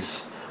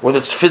enemies, whether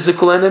it's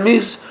physical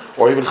enemies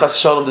or even chas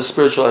shalom, the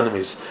spiritual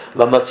enemies.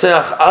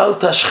 Lamnatzeach al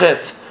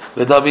tashchet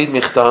leDavid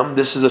michtam.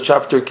 This is a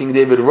chapter King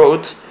David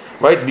wrote,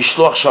 right?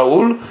 Bishloach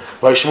Shaul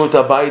vayishmut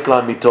habayit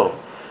la'amito.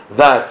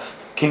 That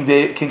King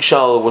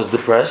Shaul was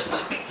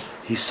depressed.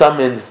 He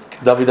summoned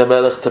David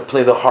HaMelech to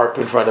play the harp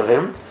in front of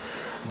him.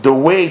 The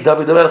way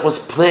David HaMelech was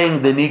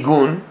playing the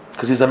nigun,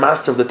 because he's a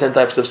master of the 10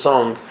 types of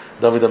song,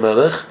 David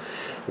HaMelech,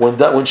 when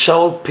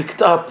Shaul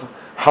picked up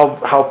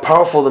how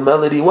powerful the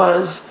melody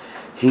was,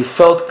 he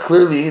felt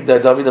clearly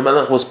that David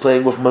HaMelech was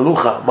playing with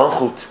Malucha,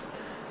 Malchut,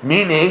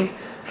 meaning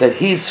that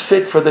he's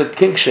fit for the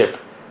kingship,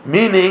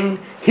 meaning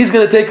he's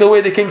going to take away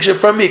the kingship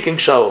from me, King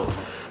Shaul.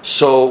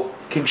 So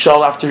King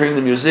Shaul, after hearing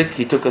the music,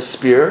 he took a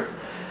spear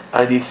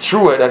and he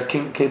threw it at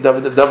King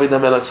David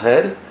HaMelech's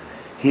head.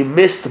 He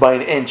missed by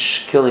an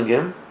inch, killing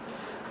him.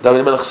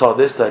 David HaMelech saw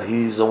this, that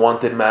he's a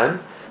wanted man,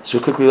 so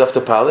he quickly left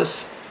the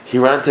palace. He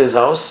ran to his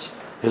house.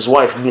 His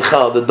wife,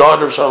 Michal, the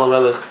daughter of Shaul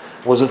HaMelech,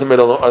 was with him at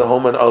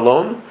home and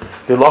alone.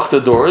 They locked the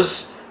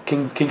doors.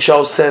 King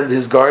Shaul sent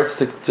his guards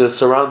to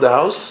surround the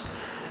house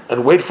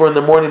and wait for in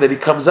the morning that he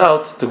comes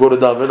out to go to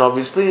David,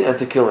 obviously, and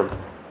to kill him.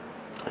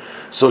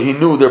 So he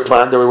knew their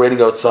plan. They were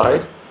waiting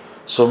outside.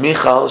 So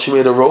Michal, she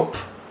made a rope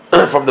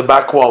from the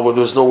back wall where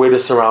there was no way to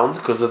surround,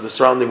 because the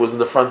surrounding was in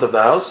the front of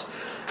the house,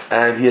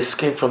 and he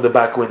escaped from the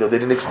back window. They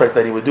didn't expect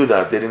that he would do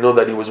that. They didn't know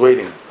that he was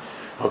waiting.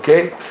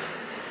 Okay?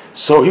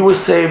 So he was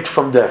saved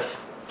from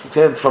death,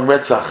 okay? From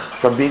Retzach,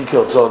 from being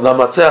killed. So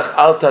Lamatzech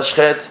al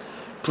tashchet,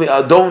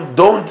 don't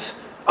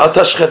al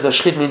tashchet.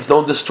 Tashchet means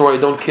don't destroy,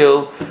 don't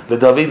kill. The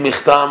David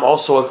Michtam,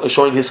 also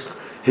showing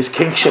his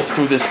kingship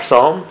through this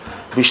psalm.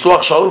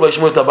 Bishloach Shaul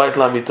vayishmur habayit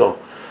la'amito.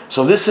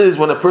 So this is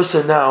when a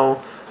person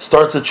now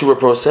starts the tshuva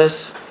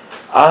process.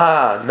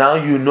 Now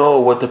you know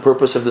what the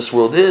purpose of this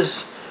world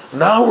is.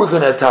 Now we're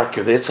going to attack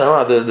you. The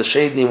Yitzhara, the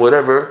Shadim,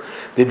 whatever,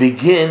 they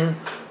begin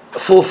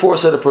full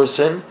force at a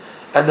person,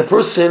 and the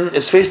person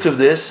is faced with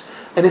this,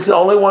 and he says,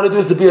 all I want to do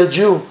is to be a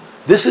Jew.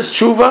 This is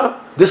tshuva,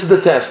 this is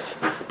the test.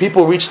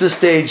 People reach this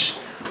stage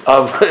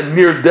of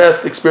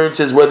near-death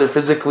experiences, whether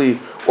physically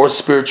or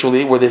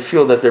spiritually, where they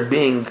feel that they're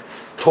being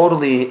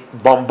totally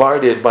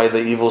bombarded by the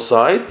evil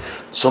side.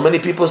 So many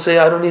people say,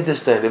 I don't need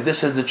this then. If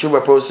this is the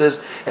tshuva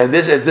process, and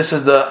this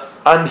is the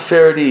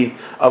unfairity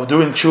of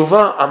doing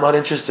tshuva, I'm not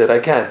interested, I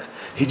can't.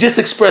 He just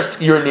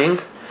expressed yearning.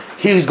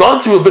 He's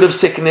gone through a bit of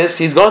sickness,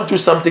 he's gone through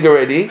something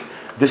already.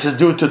 This is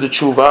due to the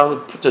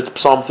tshuva, to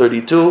Psalm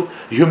 32,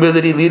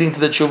 humility leading to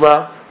the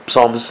tshuva,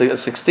 Psalm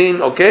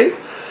 16, okay?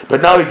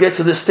 But now he gets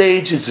to this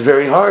stage, it's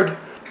very hard.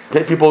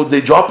 People, they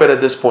drop it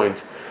at this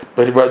point.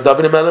 But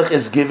David HaMelech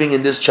is giving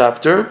in this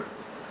chapter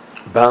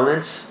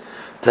balance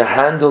to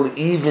handle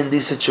even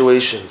these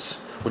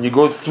situations. When you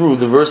go through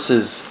the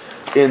verses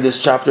in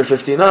this chapter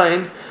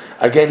 59,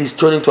 again he's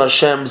turning to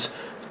Hashem's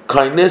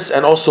kindness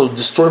and also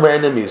destroy my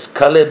enemies.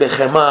 Kale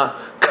bechema,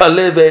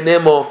 kale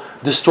ve'enemo,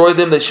 destroy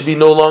them, they should be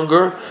no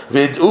longer.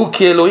 Ve'id'u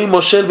ki Elohim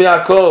moshel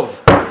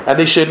be'Yaakov, and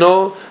they should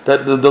know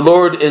that the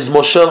Lord is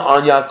moshel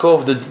on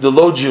Yaakov, the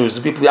low Jews.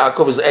 The people of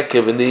Yaakov is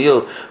Ekev in the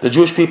hill, the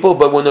Jewish people,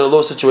 but when they're in a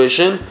low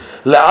situation,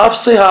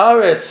 le'afsei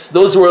haaretz,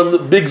 those who are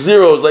big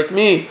zeros like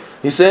me,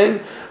 he's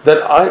saying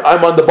that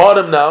I'm on the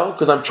bottom now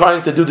because I'm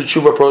trying to do the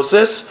tshuva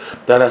process,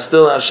 that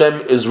still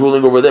Hashem is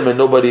ruling over them and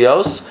nobody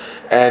else,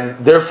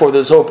 and therefore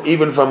there's hope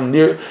even from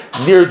near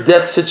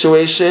death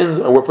situations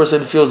where a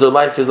person feels their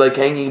life is like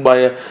hanging by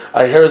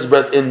a hair's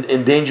breadth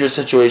in dangerous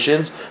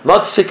situations,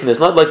 not sickness,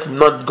 not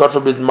God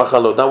forbid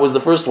machalot. That was the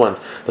first one.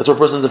 That's where a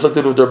person's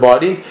afflicted with their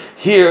body.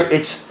 Here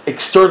it's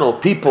external,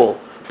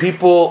 people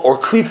or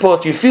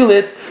klipot, you feel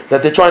it,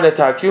 that they're trying to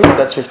attack you.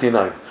 That's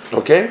 59.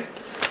 Okay?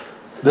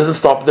 Doesn't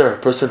stop there. A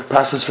person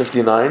passes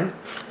 59,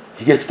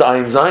 he gets the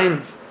Ayin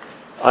Zayin.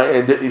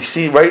 And you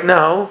see, right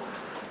now,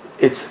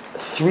 it's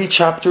 3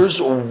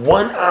 chapters,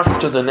 one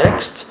after the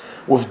next,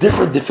 with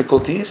different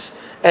difficulties,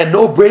 and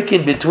no break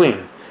in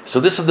between. So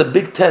this is the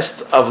big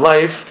test of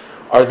life,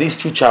 are these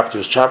 3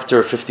 chapters.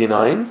 Chapter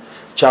 59,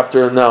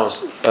 chapter now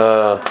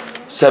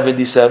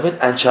 77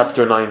 and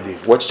chapter 90.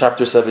 What's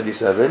chapter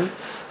 77?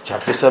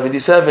 Chapter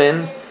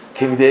 77,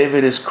 King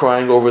David is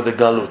crying over the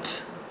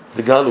Galut.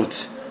 The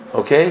Galut.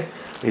 Okay?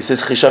 He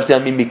says, "Chishavti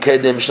ami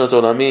mikedem shnot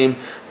olamim,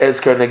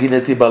 ezker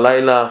nagineti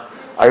balayla."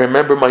 I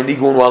remember my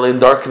nigun while in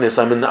darkness.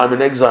 I'm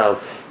in exile.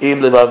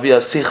 Im levavi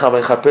asicha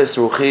v'chapes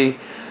ruchi.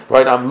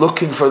 Right? I'm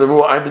looking for the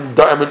ruach.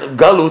 I'm in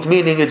Galut,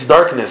 meaning it's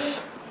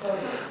darkness.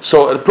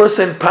 So a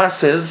person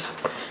passes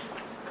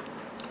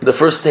the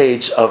first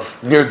stage of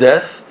near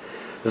death,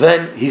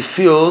 then he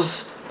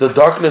feels the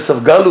darkness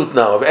of Galut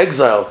now, of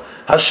exile.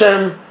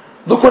 Hashem,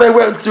 look what I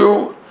went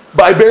through,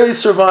 but I barely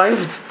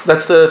survived.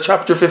 That's the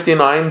chapter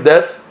 59,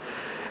 death.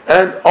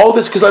 And all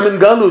this because I'm in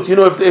Galut. You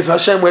know, if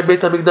Hashem were at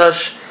Beit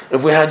HaMikdash,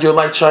 if we had your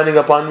light shining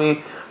upon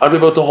me, I'd be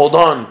able to hold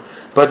on.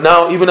 But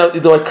now, even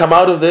though I come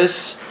out of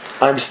this,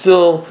 I'm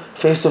still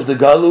faced with the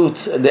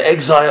Galut and the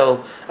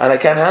exile, and I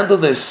can't handle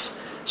this.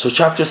 So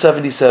chapter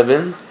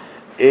 77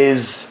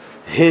 is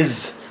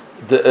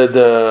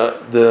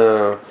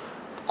the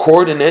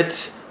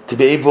coordinate to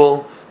be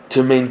able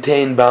to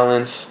maintain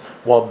balance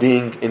while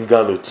being in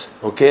Galut.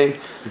 Okay?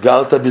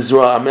 Galta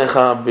bizra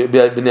amecha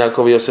b'nei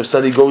Yaakov Yosef.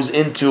 Suddenly goes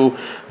into,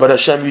 but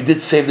Hashem, you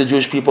did save the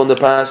Jewish people in the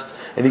past,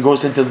 and he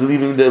goes into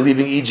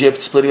leaving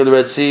Egypt, splitting of the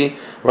Red Sea,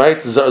 right?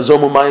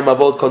 Zomu mayim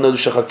avot kol nedu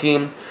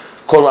shechakim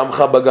kol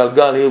amcha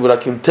bagalgal hiu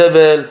b'rakim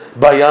tevel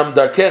bayam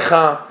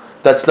darkecha.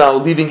 That's now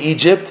leaving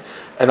Egypt.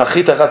 And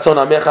achita chatzon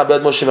amecha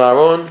bed Moshe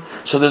v'Aaron.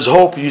 So there's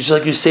hope. Just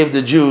like you saved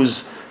the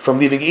Jews from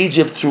leaving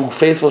Egypt through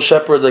faithful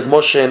shepherds like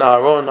Moshe and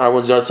Aaron.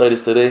 Aaron's yard site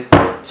is today.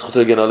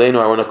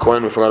 Aaron a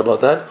Kohen. We forgot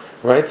about that,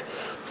 right?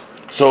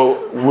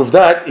 So with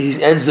that,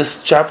 he ends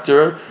this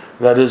chapter.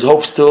 That is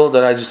hope still.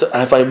 That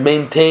if I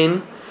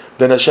maintain,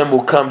 then Hashem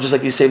will come just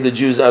like He saved the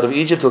Jews out of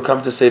Egypt. He'll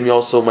come to save me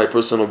also my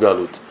personal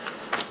galut.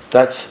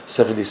 That's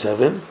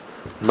 77.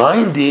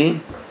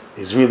 90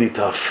 is really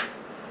tough.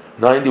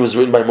 90 was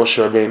written by Moshe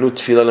Rabbeinu,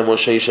 Tfilah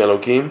leMoshe Ish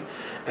Elokim,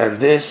 and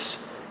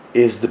this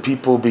is the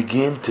people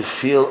begin to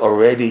feel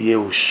already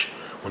Yeush.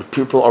 When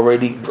people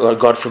already,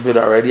 God forbid,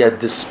 are already at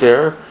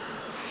despair,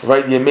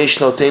 right? Yemei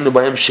Shnotenu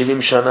B'hem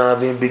 70 Shana,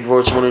 V'im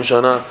Bigvor 80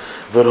 Shana,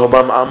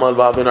 V'robam Amal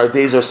V'avin. Our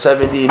days are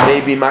 70,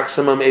 maybe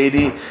maximum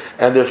 80,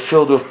 and they're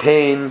filled with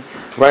pain,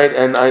 right?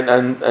 And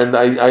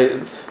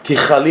Ki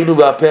Chalinu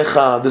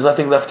V'apecha, there's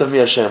nothing left of me,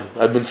 Hashem.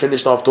 I've been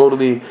finished off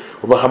totally.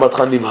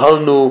 U'Bachamatcha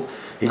Nivhalnu.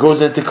 He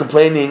goes into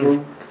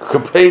complaining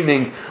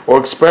or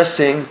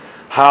expressing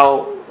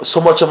how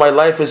so much of my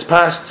life has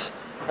passed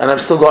and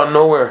I've still gotten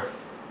nowhere.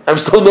 I'm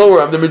still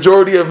nowhere. I'm the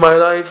majority of my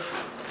life.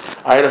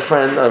 I have a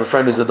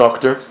friend who's a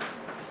doctor,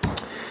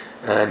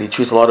 and he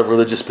treats a lot of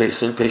religious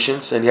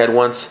patients, and he had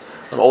once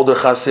an older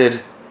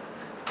chassid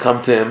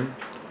come to him,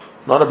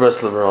 not a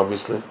Breslover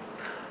obviously,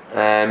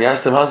 and he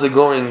asked him, how's it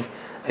going?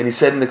 And he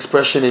said an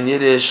expression in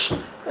Yiddish,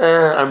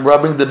 I'm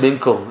rubbing the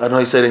binkel. I don't know how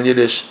he said in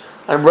Yiddish.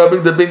 I'm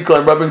rubbing the binkel,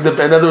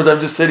 in other words, I'm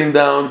just sitting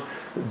down,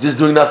 just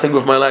doing nothing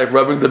with my life,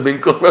 rubbing the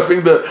binkel,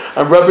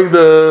 I'm rubbing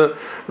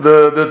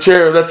the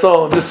chair, that's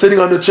all. I'm just sitting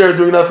on the chair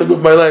doing nothing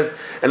with my life.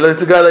 And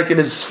it's a guy like in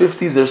his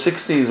 50s or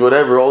 60s,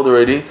 whatever, old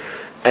already,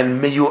 and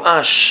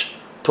meyuash,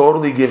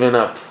 totally given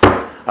up.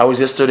 I was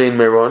yesterday in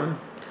Meron,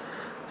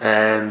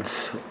 and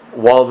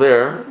while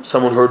there,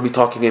 someone heard me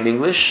talking in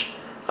English,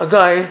 a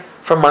guy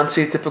from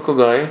Mansi, typical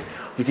guy.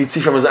 You can see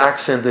from his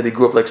accent that he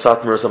grew up like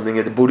Satmar or something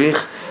at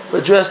Burich,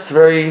 but dressed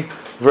very,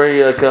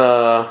 very like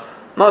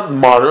not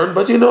modern,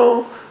 but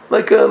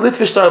like a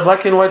Litvish style,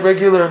 black and white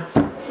regular.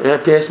 Yeah,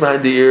 pierced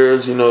behind the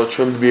ears,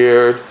 trimmed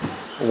beard,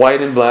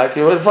 white and black.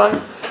 He went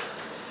fine.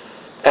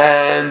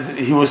 And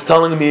he was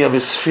telling me of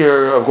his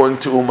fear of going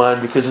to Uman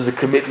because it's a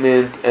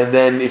commitment, and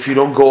then if you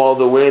don't go all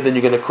the way, then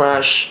you're going to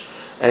crash.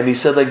 And he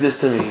said like this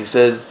to me. He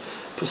said,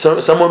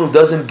 someone who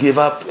doesn't give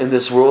up in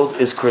this world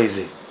is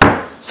crazy.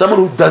 Someone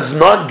who does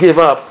not give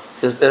up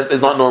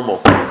is not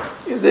normal.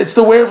 It's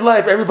the way of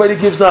life. Everybody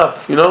gives up,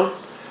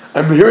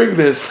 I'm hearing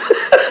this.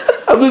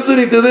 I'm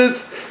listening to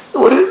this.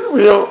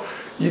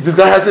 This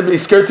guy hasn't been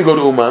scared to go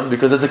to Uman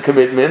because it's a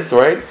commitment,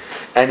 right?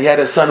 And he had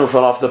a son who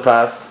fell off the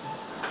path,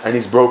 and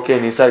he's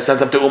broken. He said, I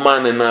sent him to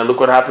Uman, and look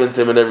what happened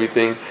to him and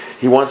everything.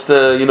 He wants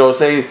to,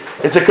 say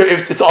Rabbi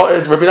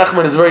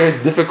Nachman is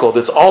very difficult.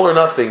 It's all or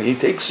nothing. He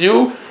takes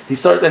you, he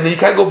starts, and then you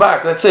can't go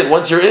back. That's it.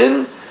 Once you're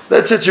in,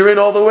 that's it. You're in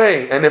all the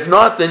way. And if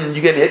not, then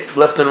you get hit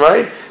left and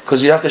right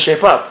because you have to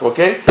shape up.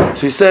 Okay.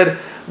 So he said,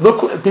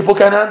 look, people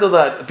can't handle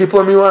that. People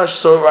are miwash.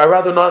 So I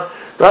rather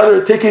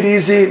take it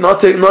easy, not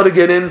to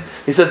get in.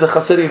 He says the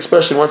Hasidic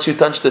expression, once you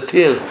touch the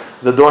tir,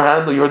 the door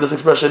handle, you heard this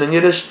expression in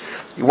Yiddish?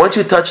 Once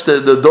you touch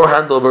the door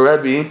handle of a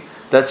Rebbe,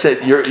 that's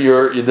it.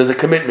 There's a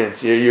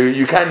commitment.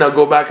 You can't now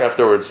go back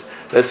afterwards.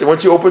 That's it.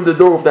 Once you open the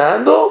door with the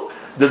handle,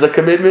 there's a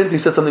commitment. He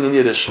said something in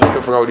Yiddish. I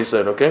forgot what he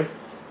said, okay?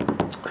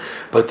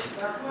 But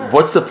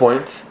what's the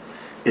point?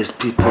 Is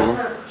people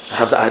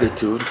have the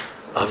attitude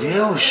of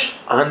Yehush.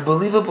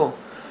 Unbelievable.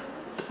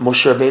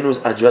 Moshe Rabbeinu is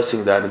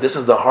addressing that, and this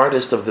is the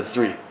hardest of the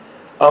three.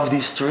 Of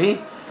these three,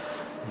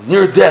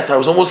 near death, I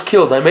was almost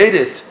killed. I made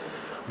it.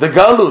 The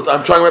Galut,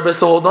 I'm trying my best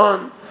to hold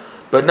on.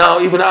 But now,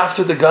 even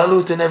after the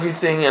galut and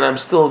everything, and I'm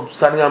still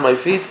standing on my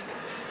feet,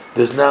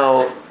 there's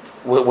now,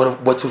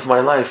 what's with my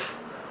life?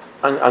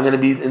 I'm going to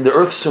be in the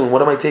earth soon.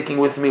 What am I taking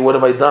with me? What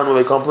have I done? What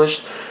have I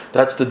accomplished?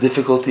 That's the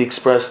difficulty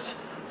expressed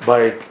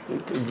by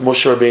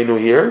Moshe Rabbeinu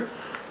here.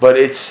 But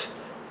it's,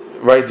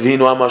 right,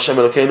 V'hinu am Hashem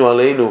Elokeinu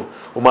aleinu,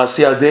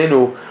 u'ma'asi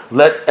yadenu,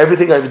 let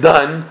everything I've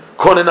done,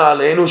 konena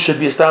aleinu, should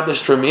be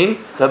established for me.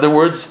 In other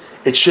words,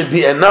 it should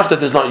be enough that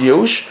there's not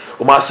Yush.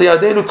 U'ma'asi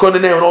yadenu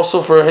koneneu, and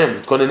also for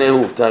him,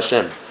 koneneu, to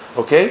Hashem.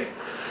 Okay?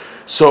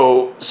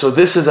 So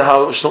this is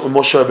how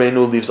Moshe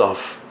Rabbeinu leaves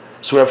off.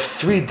 So we have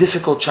 3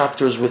 difficult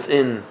chapters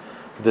within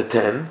the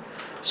 10.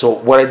 So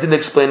what I didn't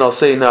explain, I'll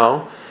say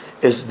now,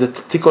 is the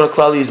Tikkun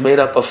HaKlali is made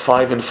up of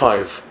 5 and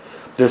 5.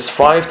 There's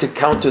 5 to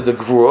counter the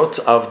Gvurot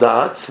of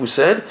Da'at, we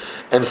said,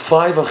 and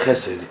 5 of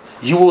Chesed.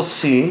 You will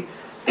see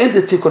in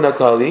the Tikkun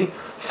HaKlali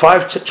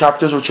 5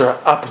 chapters which are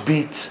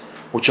upbeat,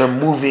 which are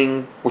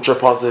moving, which are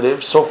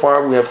positive. So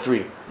far we have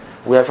 3.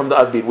 We have from the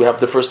upbeat. We have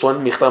the first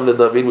one, Michtam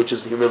LeDavid, which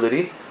is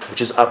humility,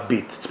 which is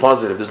upbeat. It's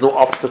positive. There's no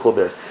obstacle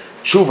there.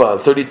 Tshuva,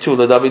 32,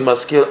 LeDavid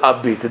Maskil,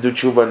 upbeat, to do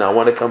tshuva now, I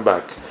want to come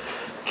back.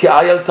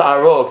 Ki'ayel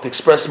ta'arok, to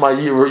express my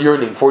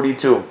yearning,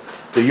 42,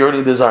 the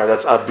yearning desire,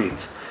 that's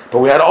upbeat. But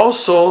we had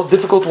also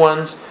difficult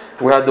ones.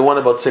 We had the one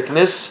about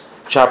sickness,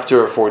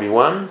 chapter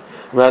 41.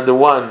 We had the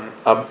one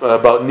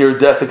about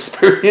near-death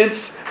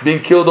experience, being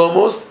killed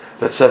almost,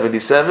 that's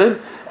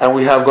 77. And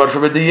we have, God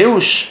forbid, the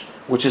Yush,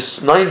 which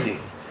is 90.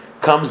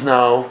 Comes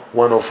now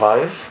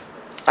 105.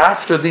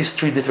 After these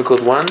 3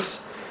 difficult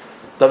ones,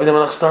 David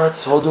HaMelech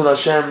starts, Hodul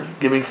Hashem,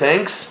 giving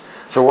thanks.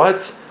 For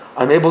what?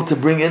 I'm able to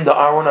bring in the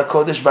Aron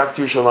HaKodesh back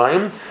to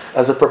Yerushalayim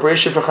as a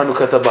preparation for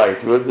Chanukhat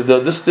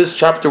HaBayit. This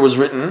chapter was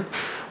written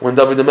when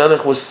David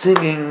HaMelech was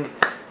singing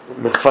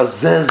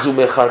Mefazez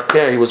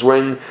u'mecharker. He was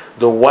wearing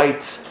the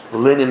white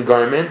linen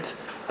garment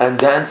and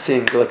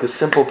dancing like a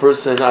simple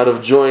person out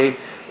of joy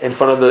in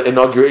front of the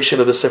inauguration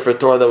of the Sefer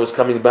Torah that was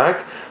coming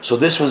back. So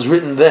this was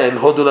written then,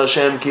 Hodul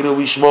Hashem, Kiru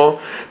Vishmo,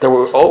 that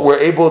we're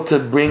able to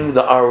bring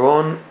the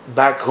Aron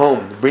back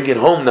home, bring it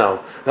home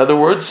now. In other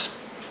words,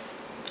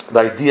 the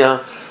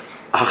idea,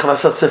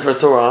 Hachnasat Sefer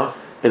Torah,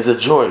 is a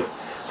joy.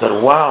 That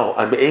wow,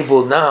 I'm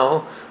able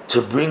now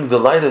to bring the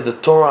light of the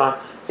Torah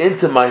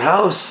into my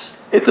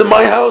house.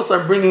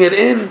 I'm bringing it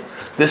in.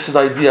 This is the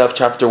idea of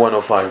chapter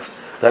 105.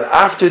 That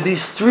after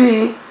these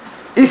 3,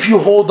 if you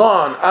hold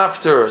on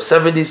after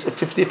 70,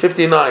 50,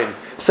 59,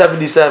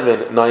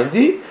 77,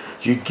 90,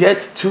 you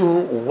get to,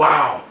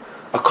 wow,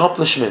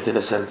 accomplishment in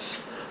a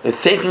sense. And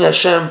thanking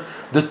Hashem,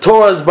 the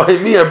Torah is by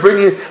me.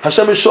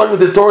 Hashem is showing me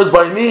the Torah is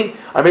by me.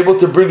 I'm able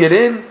to bring it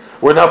in.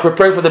 We're now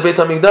preparing for the Beit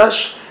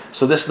HaMikdash.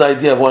 So this is the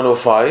idea of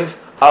 105,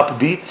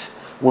 upbeat,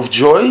 with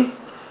joy.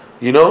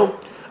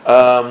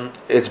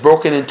 It's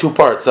broken in 2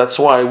 parts. That's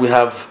why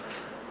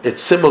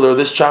it's similar,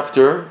 this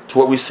chapter, to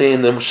what we say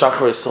in the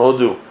Shacharis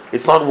Hodu.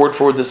 It's not word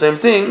for word the same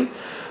thing.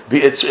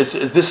 This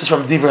is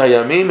from Divrei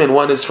Hayamim, and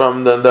one is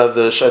from the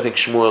I think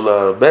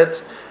Shmuel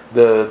Bet.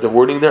 The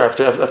wording there. I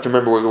have to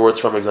remember where the word's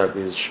from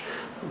exactly. It's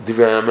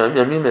Divrei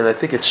Hayamim, and I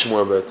think it's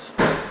Shmuel Bet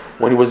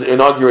when he was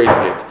inaugurating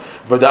it.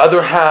 But the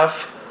other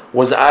half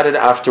was added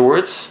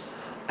afterwards,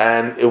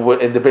 and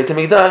in the Beit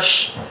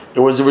HaMikdash, it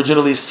was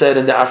originally said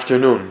in the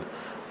afternoon.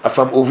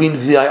 From Uvin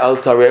V'ai Al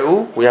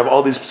Tareu, we have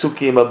all these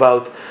psukim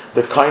about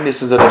the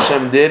kindnesses that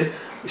Hashem did,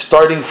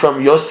 starting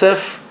from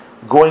Yosef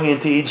going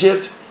into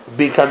Egypt,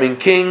 becoming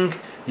king,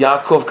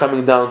 Yaakov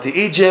coming down to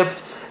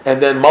Egypt, and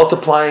then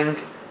multiplying,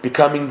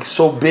 becoming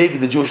so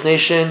big, the Jewish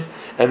nation,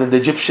 and then the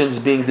Egyptians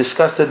being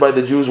disgusted by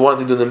the Jews,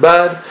 wanting to do them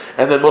bad,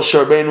 and then Moshe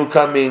Rabbeinu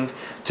coming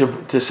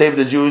to save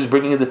the Jews,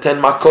 bringing the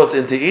 10 Makot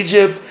into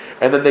Egypt,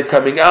 and then they're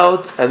coming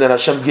out, and then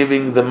Hashem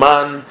giving the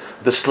man,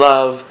 the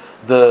slav,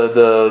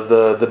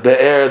 the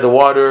be'er, the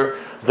water,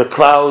 the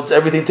clouds,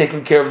 everything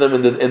taking care of them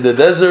in the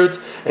desert,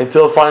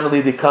 until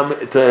finally they come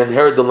to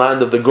inherit the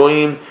land of the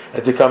Goyim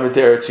and to come into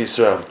Eretz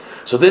Yisrael.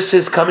 So this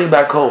is coming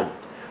back home.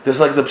 This is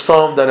like the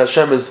psalm that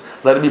Hashem is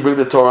letting me bring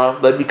the Torah,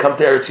 let me come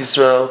to Eretz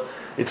Yisrael.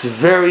 It's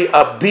very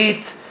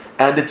upbeat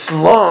and it's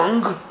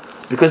long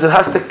because it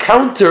has to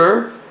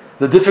counter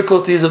the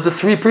difficulties of the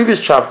 3 previous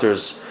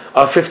chapters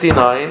of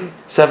 59,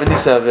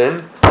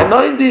 77, and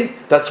 90.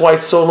 That's why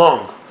it's so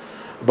long.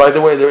 By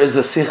the way, there is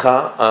a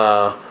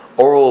sicha,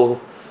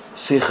 oral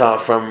sicha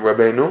from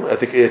Rabbeinu. I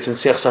think it's in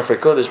Siach Safrei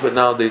Kodesh, but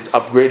now they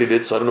upgraded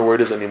it, so I don't know where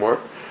it is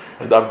anymore.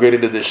 And the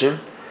upgraded edition.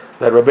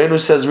 That Rabbeinu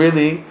says,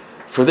 really,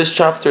 for this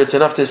chapter, it's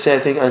enough to say, I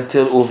think,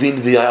 until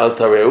Uvin V'ai Al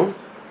Tareu.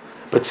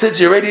 But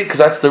since you're ready, because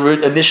that's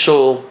the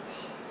initial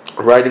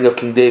writing of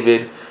King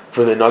David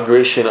for the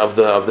inauguration of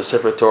the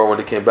Sefer Torah when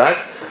he came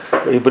back.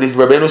 But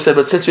Rabbeinu said,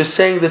 but since you're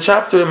saying the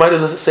chapter, you might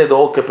as well say the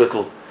whole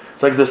capital.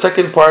 It's like the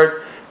second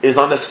part is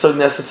not necessarily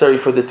necessary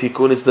for the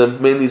tikkun. It's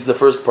mainly the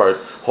first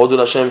part. Hodul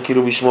Hashem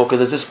Kiru Vishmo,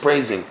 because it's just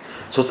praising.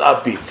 So it's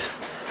upbeat.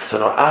 So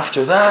now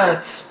after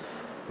that,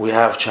 we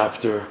have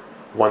chapter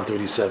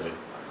 137,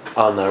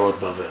 Al Narod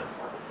Bavel,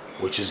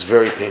 which is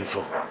very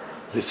painful.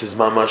 This is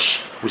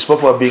mamash. We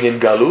spoke about being in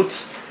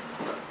Galut,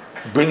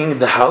 bringing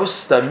the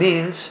house. That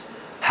means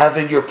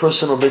having your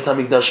personal Beit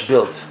HaMikdash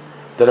built.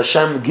 that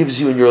Hashem gives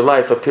you in your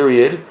life a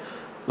period,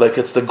 like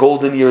it's the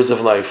golden years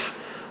of life,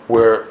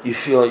 where you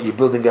feel like you're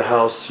building a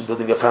house, you're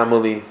building a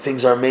family,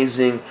 things are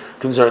amazing,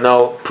 things are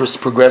now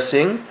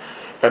progressing,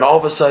 and all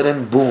of a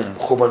sudden, boom,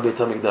 Churban Beit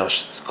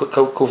HaMikdash,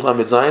 Kuf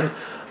Lamed Zayin,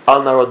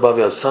 Al Narod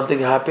Bavel, something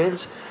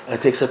happens and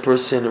takes a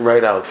person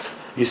right out.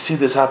 You see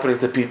this happening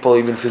to people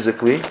even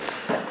physically.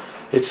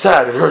 It's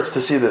sad, it hurts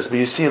to see this, but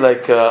you see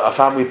like a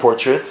family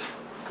portrait,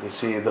 you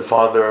see the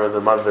father, the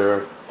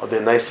mother, or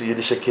the nice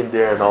Yiddish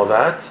kinder and all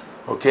that,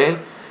 okay?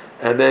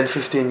 And then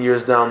 15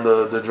 years down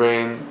the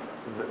drain,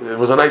 it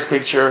was a nice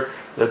picture,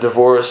 they're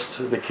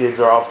divorced, the kids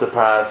are off the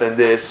path, and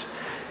this.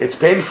 It's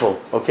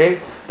painful, okay?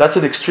 That's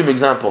an extreme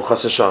example,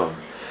 Chas Shalom.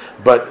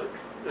 But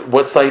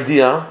what's the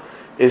idea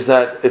is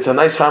that it's a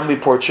nice family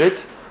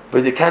portrait,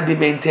 but it can't be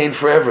maintained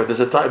forever. There's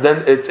a time,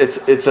 then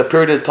it's a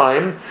period of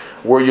time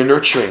where you're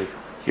nurturing.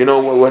 You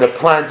know, when a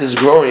plant is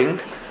growing,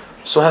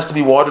 so it has to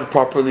be watered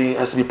properly,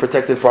 has to be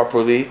protected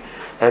properly,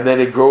 and then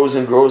it grows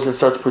and grows and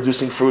starts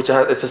producing fruits.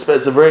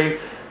 It's a very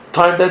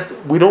time that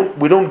we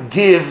don't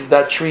give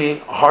that tree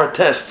hard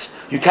tests.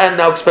 You can't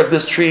now expect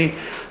this tree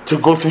to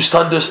go through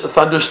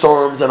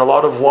thunderstorms and a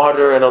lot of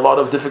water and a lot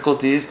of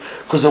difficulties,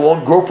 because it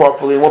won't grow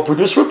properly, it won't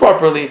produce fruit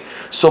properly.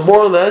 So more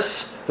or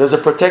less, there's a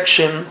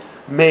protection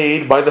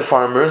made by the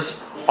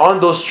farmers on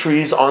those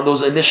trees, on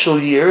those initial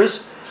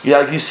years.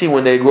 Like you see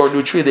when they grow a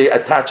new tree, they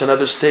attach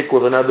another stick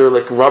with another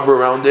like rubber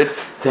around it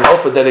to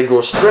help it that it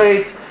grows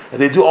straight. And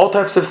they do all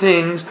types of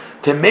things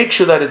to make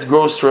sure that it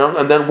grows strong.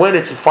 And then when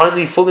it's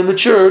finally fully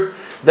matured,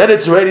 then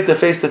it's ready to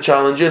face the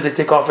challenges. They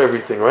take off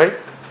everything, right?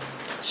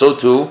 So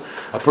too,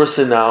 a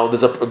person now,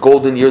 there's a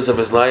golden years of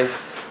his life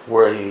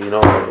where he,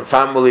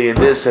 family and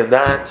this and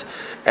that,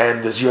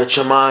 and there's Yirat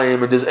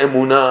Shamayim and there's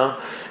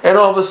Emunah, and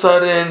all of a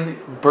sudden,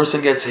 a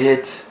person gets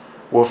hit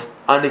with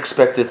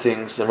unexpected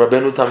things. And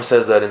Rabbeinu Tam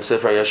says that in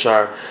Sefer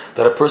Yashar,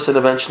 that a person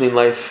eventually in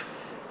life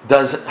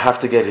does have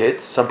to get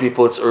hit. Some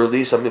people it's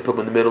early, some people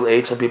in the middle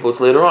age, some people it's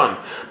later on.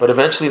 But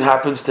eventually it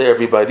happens to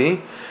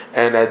everybody.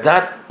 And at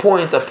that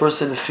point, a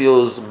person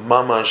feels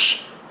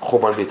mamash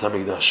Churban Beit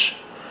HaMikdash.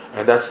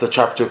 And that's the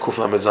chapter Kuf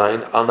Lamed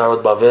Zayin. Al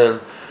Narod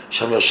Bavel,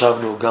 Sham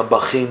Yashavnu, Gam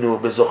Bachinu,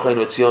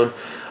 Bezochenu Etzion.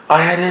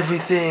 I had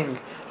everything.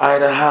 I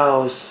had a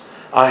house.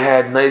 I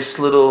had nice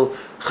little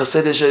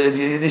Hasidic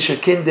Yiddish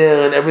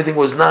kinder, and everything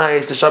was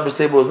nice. The Shabbos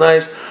table was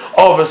nice.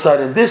 All of a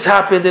sudden, this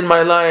happened in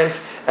my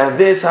life, and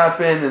this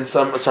happened, and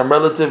some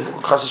relative,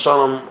 Chas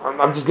Shalom,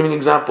 I'm just giving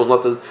examples,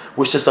 not to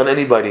wish this on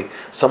anybody.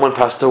 Someone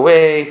passed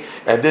away,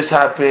 and this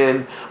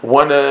happened.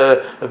 The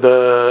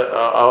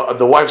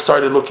wife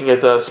started looking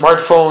at the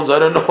smartphones. I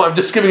don't know. I'm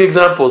just giving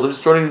examples. I'm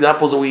just throwing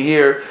examples that we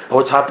hear of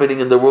what's happening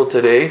in the world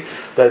today.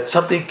 That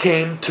something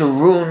came to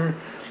ruin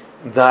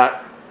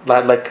that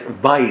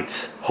like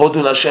bite.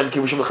 Hodul Hashem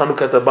Kivushim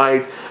Chanukat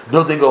Bayit,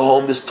 building a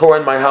home, this Torah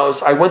in my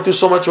house. I went through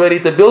so much already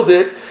to build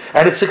it,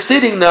 and it's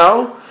succeeding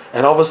now.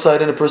 And all of a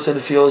sudden, a person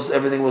feels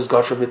everything was,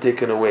 God forbid,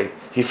 taken away.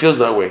 He feels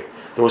that way.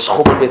 There was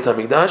Churban Beit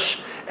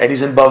HaMikdash, and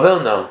he's in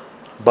Bavel now.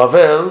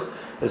 Bavel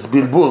is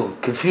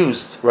Bilbul,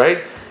 confused,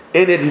 right?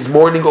 In it, he's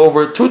mourning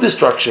over two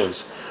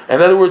destructions.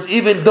 In other words,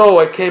 even though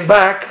I came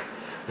back,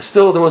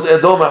 still there was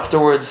Edom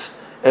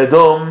afterwards.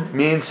 Edom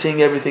means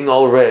seeing everything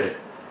all red.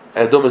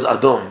 Edom is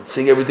Adom,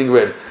 seeing everything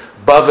red.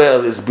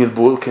 Bavel is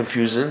Bilbul,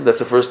 confusion. That's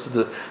the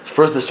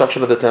first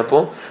destruction of the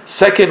temple.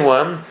 Second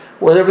one,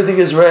 where everything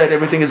is red,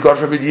 everything is, God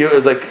forbid,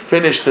 like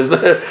finished.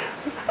 I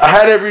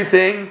had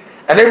everything,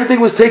 and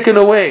everything was taken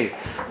away.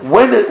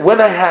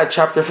 When I had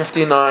chapter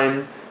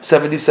 59,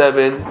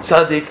 77,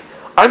 Tzaddik,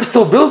 I'm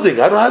still building.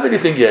 I don't have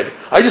anything yet.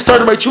 I just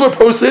started my tshuva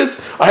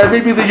process. I have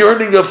maybe the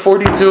yearning of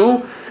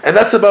 42, and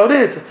that's about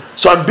it.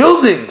 So I'm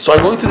building. So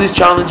I'm going through these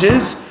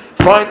challenges.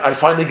 Fine, I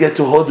finally get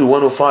to Hodu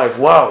 105.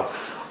 Wow.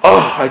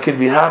 Oh, I can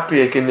be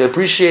happy. I can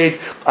appreciate.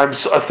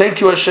 Thank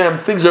you, Hashem.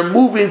 Things are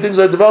moving. Things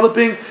are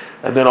developing.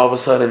 And then all of a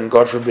sudden,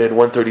 God forbid,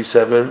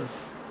 137,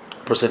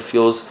 person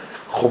feels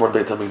Churban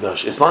Beit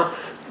HaMikdash. It's not,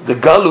 the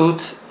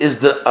Galut is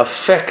the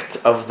effect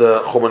of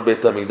the Churban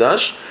Beit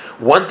HaMikdash.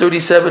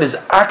 137 is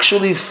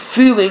actually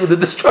feeling the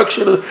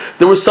destruction.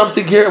 There was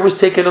something here, it was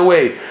taken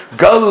away.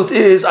 Galut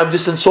is, I'm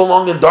just in so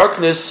long in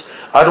darkness,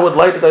 I don't want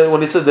light.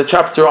 When it says the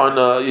chapter on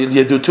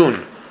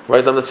Yedutun,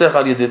 right, on the Tzech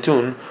al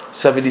Yedutun,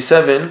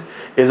 77,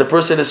 is a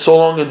person is so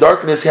long in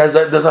darkness, he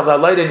doesn't have that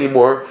light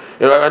anymore.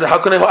 How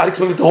can I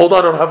expect me to hold on?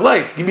 I don't have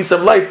light. Give me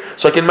some light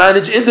so I can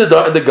manage in the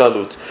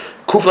Galut.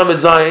 Kuf Lamed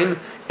Zayin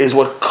is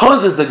what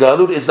causes the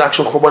Galut, is the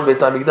actual Churban Beit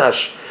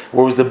HaMikdash,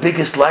 where it was the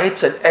biggest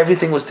lights and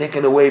everything was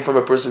taken away from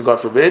a person,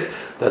 God forbid.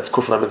 That's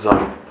Kuf Lamed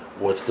Zayin.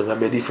 What's the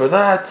remedy for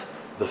that?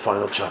 The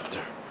final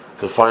chapter.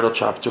 The final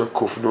chapter,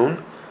 Kuf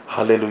Nun,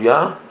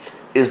 Hallelujah,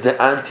 is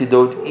the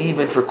antidote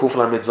even for Kuf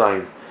Lamed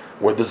Zayin,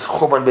 where there's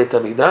Churban Beit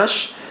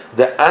HaMikdash.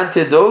 The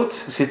antidote,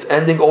 see, it's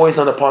ending always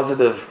on a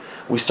positive.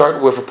 We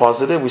start with a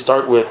positive. We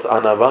start with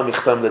Anava,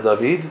 Michtam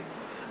LeDavid,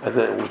 and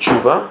then with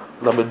Tshuva,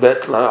 Lamed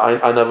Bet,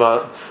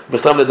 Anava,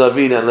 Michtam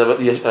LeDavid, and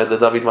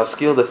LeDavid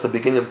Maskil. That's the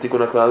beginning of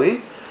Tikkun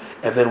HaKlali.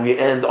 And then we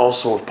end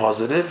also with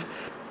positive.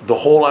 The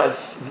whole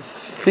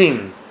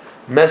theme,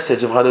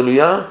 message of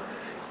Hallelujah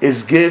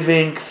is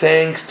giving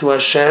thanks to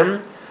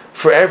Hashem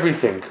for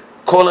everything.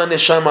 Kol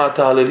neshama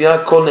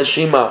ta'aliyah, kol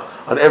neshima,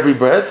 on every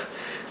breath.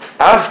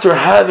 After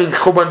having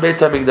Churban Beit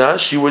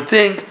HaMikdash, you would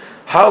think,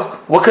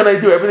 what can I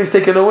do? Everything's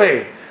taken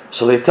away.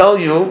 So they tell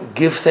you,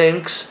 give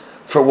thanks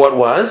for what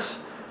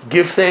was.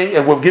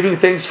 And with giving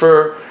thanks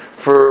for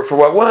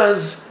what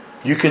was,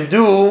 you can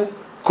do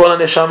Kol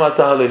neshama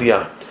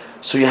ta'aliyah.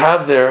 So you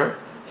have there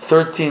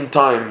 13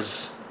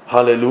 times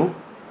Hallelu,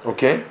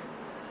 okay?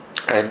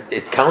 And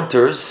it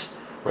counters,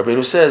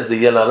 Rabbeinu says,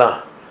 the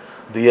Yelala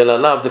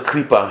of the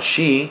Klipa.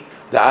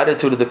 The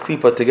attitude of the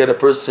Klipa to get a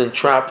person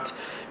trapped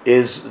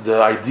is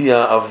the idea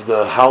of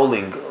the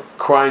howling,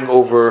 crying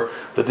over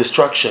the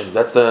destruction.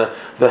 That's the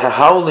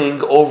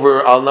howling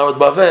over Al Narod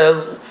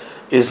Bavel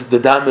is the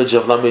damage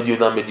of Lamed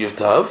Yud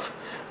Tav.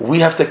 We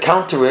have to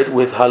counter it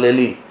with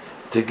Haleli,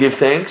 to give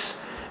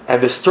thanks.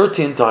 And there's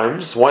 13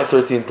 times. Why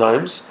 13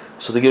 times?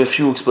 So they give a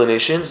few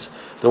explanations.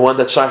 The one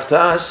that shaykh to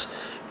us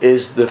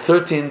is the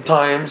 13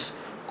 times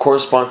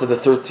correspond to the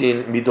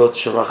 13 midot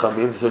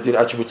sherachamim, the 13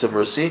 attributes of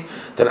mercy.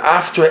 That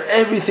after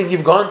everything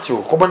you've gone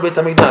through, Churban Beit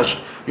HaMikdash,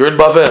 you're in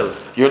Bavel,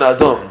 you're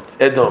in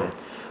Edom.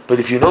 But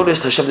if you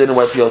notice, Hashem didn't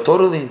wipe you out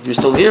totally. You're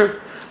still here.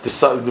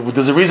 There's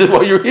a reason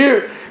why you're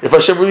here. If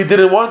Hashem really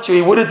didn't want you,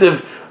 He wouldn't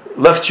have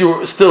left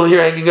you still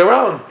here hanging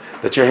around.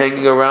 That you're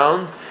hanging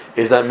around,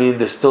 is that mean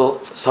there's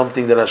still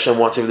something that Hashem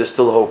wants you, there's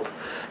still hope.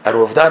 And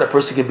with that, a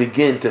person can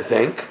begin to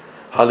thank,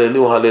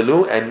 Hallelujah,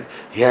 Hallelujah, and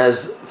he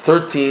has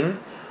 13,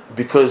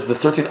 because the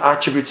 13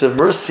 attributes of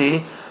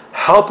mercy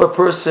help a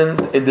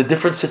person in the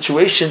different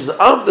situations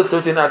of the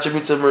 13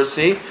 attributes of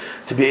mercy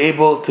to be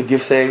able to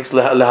give thanks,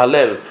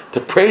 lehalel, to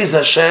praise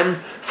Hashem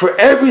for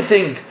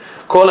everything.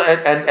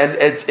 And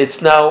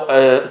it's now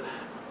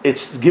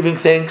it's giving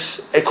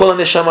thanks.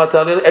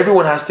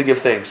 Everyone has to give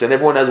thanks, and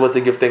everyone has what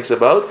to give thanks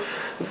about.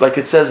 Like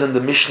it says in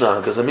the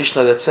Mishnah, there's a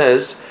Mishnah that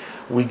says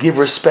we give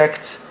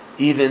respect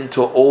even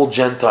to old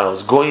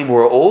Gentiles. Goyim who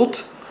are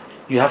old,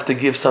 you have to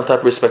give some type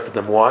of respect to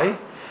them. Why?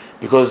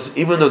 Because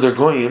even though they're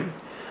Goyim,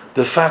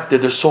 the fact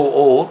that they're so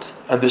old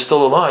and they're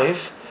still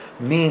alive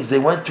means they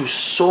went through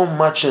so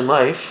much in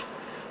life.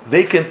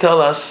 They can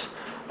tell us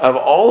of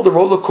all the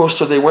roller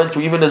coaster they went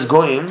through, even as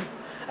Goyim,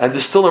 and they're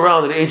still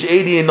around at age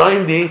 80 and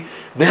 90.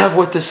 They have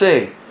what to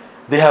say.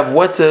 They have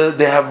what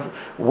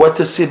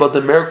to say about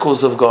the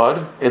miracles of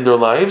God in their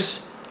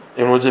lives.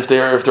 In other words, if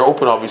they're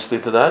open, obviously,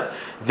 to that,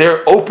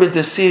 they're open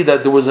to see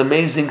that there was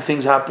amazing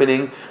things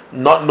happening,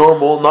 not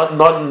normal, not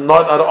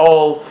at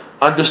all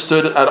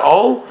understood at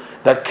all,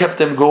 that kept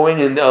them going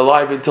and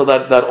alive until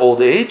that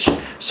old age.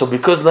 So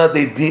because of that,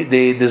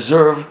 they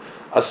deserve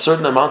a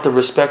certain amount of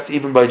respect,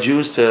 even by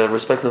Jews, to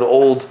respect an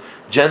old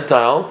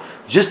Gentile.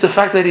 Just the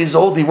fact that he's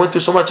old, he went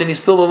through so much, and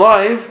he's still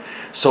alive.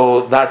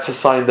 So that's a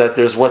sign that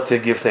there's what to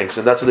give thanks.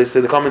 And that's what they say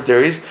in the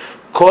commentaries.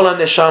 Kol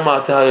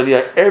neshama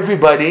ta'aliyah.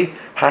 Everybody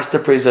has to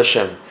praise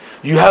Hashem.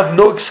 You have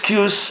no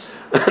excuse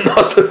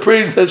not to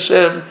praise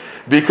Hashem,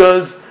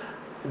 because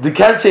they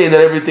can't say that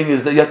everything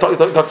is. You talk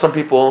to some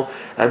people,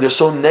 and they're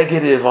so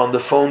negative on the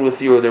phone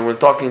with you, or they were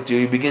talking to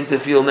you. You begin to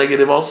feel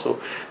negative also.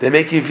 They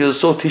make you feel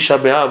so Tisha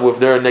B'Av with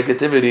their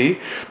negativity,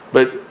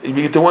 but you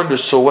begin to wonder.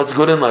 So what's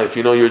good in life?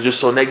 You're just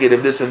so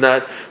negative, this and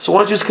that. So why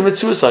don't you just commit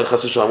suicide?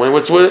 Chas v'shalom.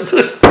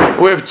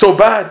 When it's so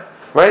bad,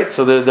 right?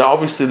 So they're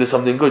obviously there's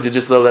something good. You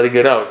just let it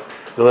get out.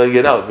 They let it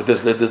get out. But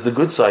there's the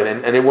good side,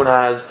 and everyone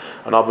has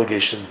an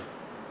obligation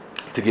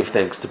to give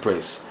thanks, to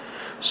praise.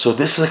 So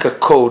this is like a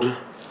code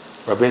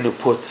Rabbeinu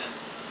put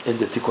in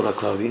the Tikkun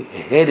HaKlali,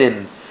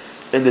 hidden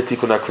in the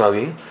Tikkun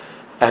HaKlali,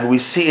 and we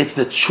see it's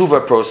the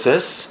tshuva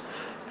process,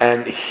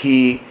 and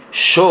he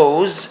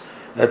shows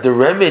that the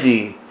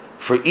remedy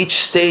for each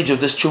stage of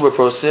this tshuva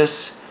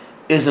process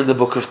is in the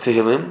book of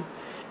Tehillim,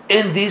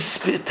 in these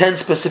 10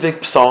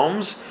 specific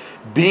psalms,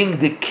 being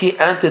the key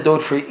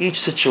antidote for each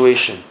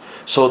situation.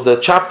 So the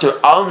chapter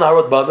Al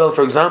Narod Bavel,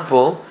 for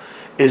example,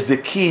 is the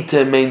key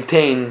to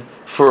maintain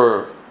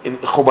in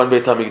Churban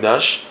Beit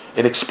HaMikdash,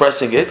 in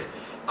expressing it,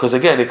 because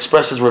again, it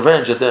expresses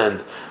revenge at the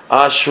end.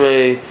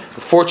 Ashrei,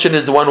 fortune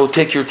is the one who will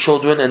take your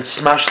children and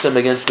smash them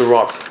against the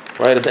rock,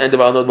 right at the end of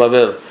Al Narod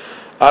Bavel.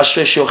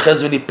 Ashrei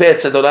she'ochez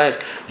v'nipetz et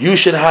olayich. You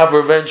should have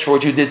revenge for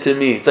what you did to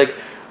me. It's like,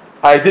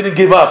 I didn't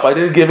give up, I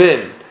didn't give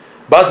in.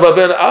 Bat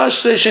Bavel,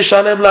 Ashrei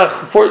she'shalem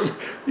lach.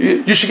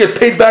 You should get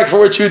paid back for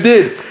what you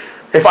did.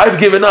 If I've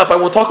given up, I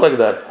won't talk like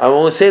that. I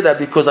only say that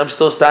because I'm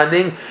still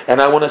standing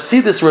and I want to see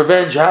this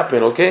revenge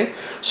happen, okay?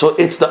 So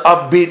it's the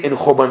upbeat in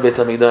Churban Beit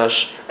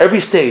HaMikdash. Every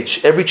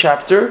stage, every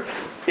chapter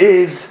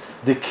is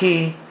the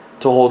key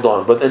to hold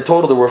on. But in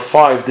total, there were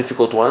 5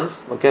 difficult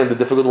ones. Again, the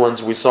difficult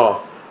ones we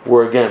saw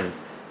were, again,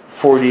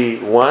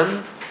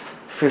 41,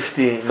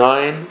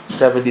 59,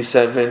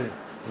 77,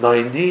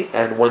 90,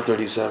 and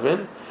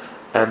 137.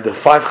 And the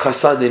 5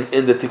 chasadim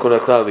in the Tikkun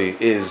HaKlali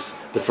is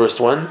the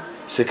first one,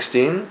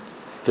 16,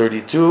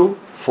 32,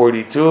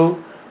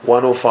 42,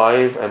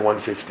 105, and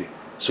 150.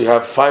 So you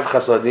have 5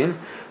 chasadim,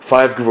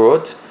 5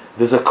 gvurot.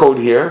 There's a code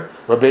here.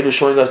 Rabbeinu is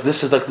showing us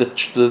this is like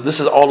this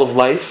is all of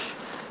life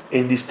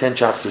in these 10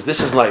 chapters.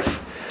 This is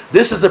life.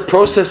 This is the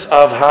process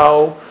of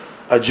how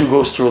a Jew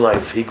goes through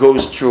life. He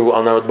goes through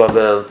Al Narod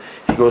Bavel.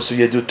 He goes through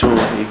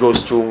Yedutun. He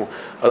goes through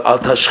Al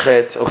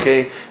Tashchet.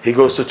 Okay, he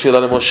goes to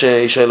Tfilah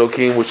Moshe Isha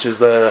Elokim, which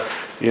is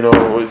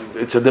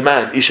it's a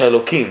demand. Isha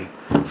Elokim,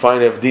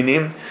 fine of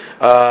dinim.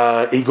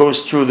 He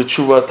goes through the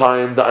tshuva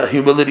time, the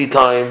humility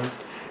time.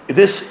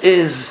 This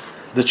is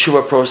the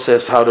tshuva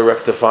process. How to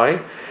rectify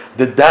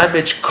the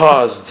damage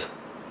caused,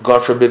 God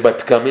forbid, by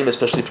Pikamim,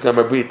 especially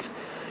Pikam Abrit,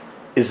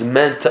 is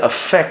meant to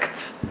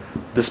affect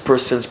this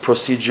person's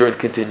procedure and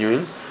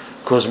continuing.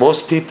 Because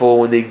most people,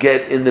 when they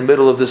get in the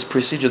middle of this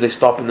procedure, they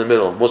stop in the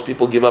middle. Most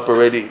people give up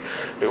already,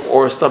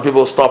 or some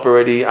people stop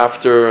already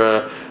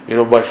after,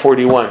 by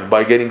 41.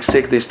 By getting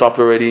sick, they stop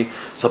already.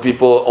 Some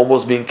people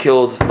almost being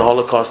killed in the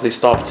Holocaust, they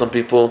stopped.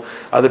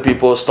 Other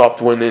people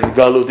stopped when in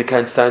Galut, they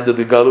can't stand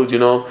the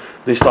Galut,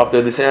 they stopped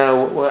there. They say,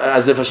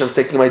 as if Hashem's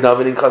taking my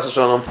davening, Chas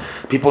Shalom.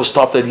 People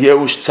stopped at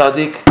Yehush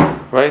Tzadik,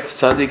 right?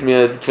 Tzadik mi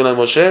Tfilah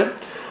Moshe.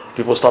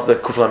 People stopped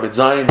at Kuf Lamed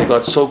Zayin. They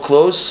got so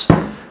close.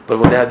 But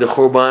when they had the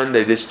Churban,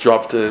 they just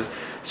dropped.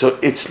 So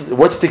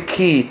what's the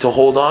key to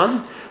hold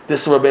on?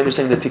 This is what Rabbeinu is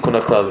saying, the Tikkun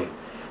HaKlali.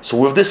 So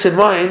with this in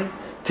mind,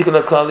 Tikkun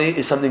HaKlali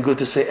is something good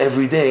to say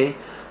every day,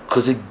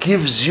 because it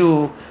gives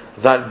you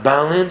that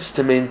balance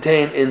to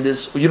maintain in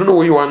this. You don't know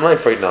where you are in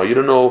life right now. You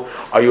don't know,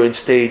 are you in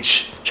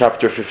stage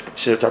chapter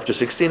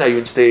 16? Are you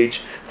in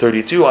stage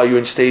 32? Are you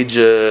in stage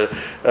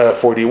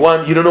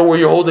 41? You don't know where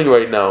you're holding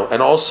right now.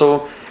 And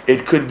also,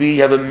 it could be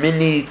you have a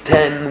mini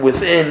 10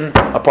 within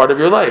a part of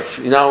your life.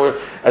 Now,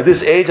 at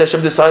this age,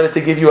 Hashem decided to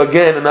give you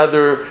again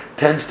another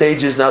 10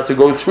 stages now to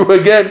go through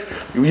again.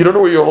 You don't know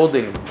where you're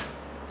holding.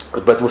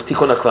 But with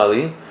Tikkun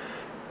HaKlali,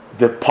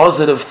 the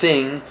positive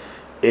thing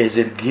is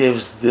it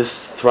gives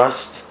this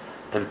thrust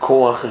and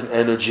koach and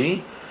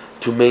energy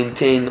to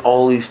maintain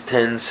all these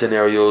 10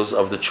 scenarios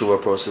of the tshuva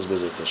process.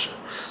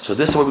 So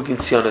this is what we can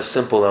see on a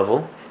simple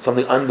level,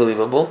 something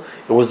unbelievable.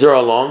 It was there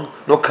all along.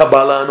 No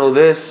Kabbalah, no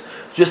this.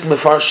 Just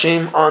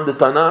mefarshim on the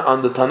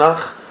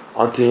Tanakh,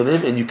 on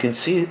Tehillim, and you can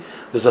see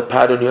there's a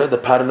pattern here. The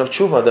pattern of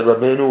tshuva that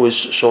Rabbeinu is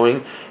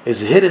showing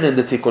is hidden in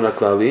the Tikkun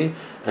HaKlali,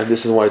 and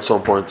this is why it's so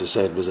important to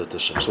say it. B'ezrat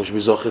Hashem. So we should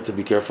be zocheh to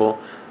be careful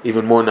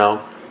even more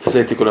now to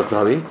say Tikkun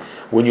HaKlali.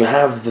 When you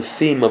have the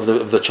theme of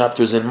the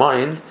chapters in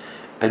mind,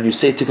 and you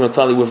say Tikkun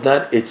HaKlali with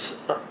that,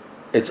 it's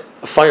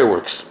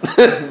fireworks.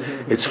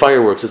 It's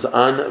fireworks. It's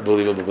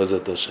unbelievable.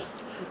 B'ezrat Hashem.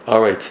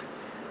 All right.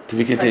 To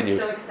be continued.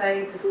 I'm so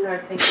excited to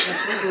start thinking of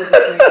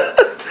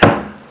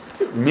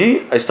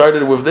Me, I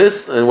started with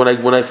this, and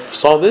when I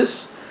saw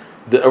this,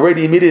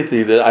 already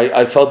immediately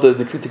I felt the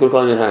Tikkun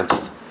HaKlali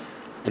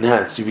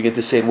enhanced. You begin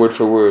to say it word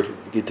for word.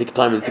 You can take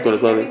time in Tikkun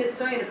HaKlali. Every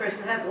story the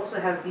person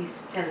also has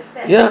these 10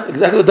 steps. Yeah,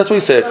 exactly. That's what he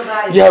said.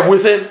 Yeah,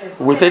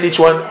 within each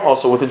one,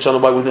 also within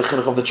Shalom Bayit, within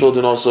Chinuch of the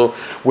children, also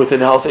within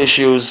health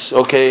issues.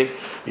 Okay,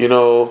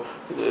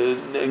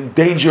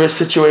 dangerous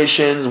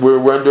situations where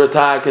we're under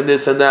attack and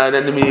this and that, and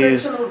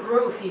enemies. Personal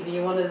growth, even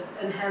you want to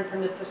enhance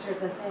them for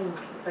certain things.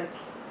 It's like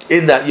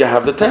in that you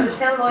have the 10. The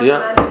 10 laws of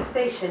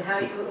manifestation, how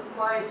you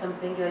acquire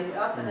something, you're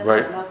up and then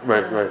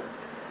right.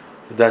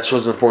 That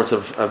shows the importance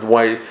of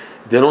why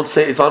they don't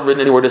say, it's not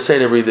written anywhere to say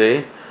it every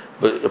day,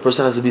 but a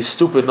person has to be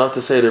stupid not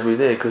to say it every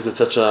day, because it's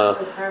such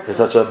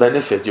a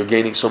benefit. You're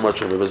gaining so much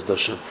from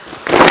it.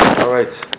 All right.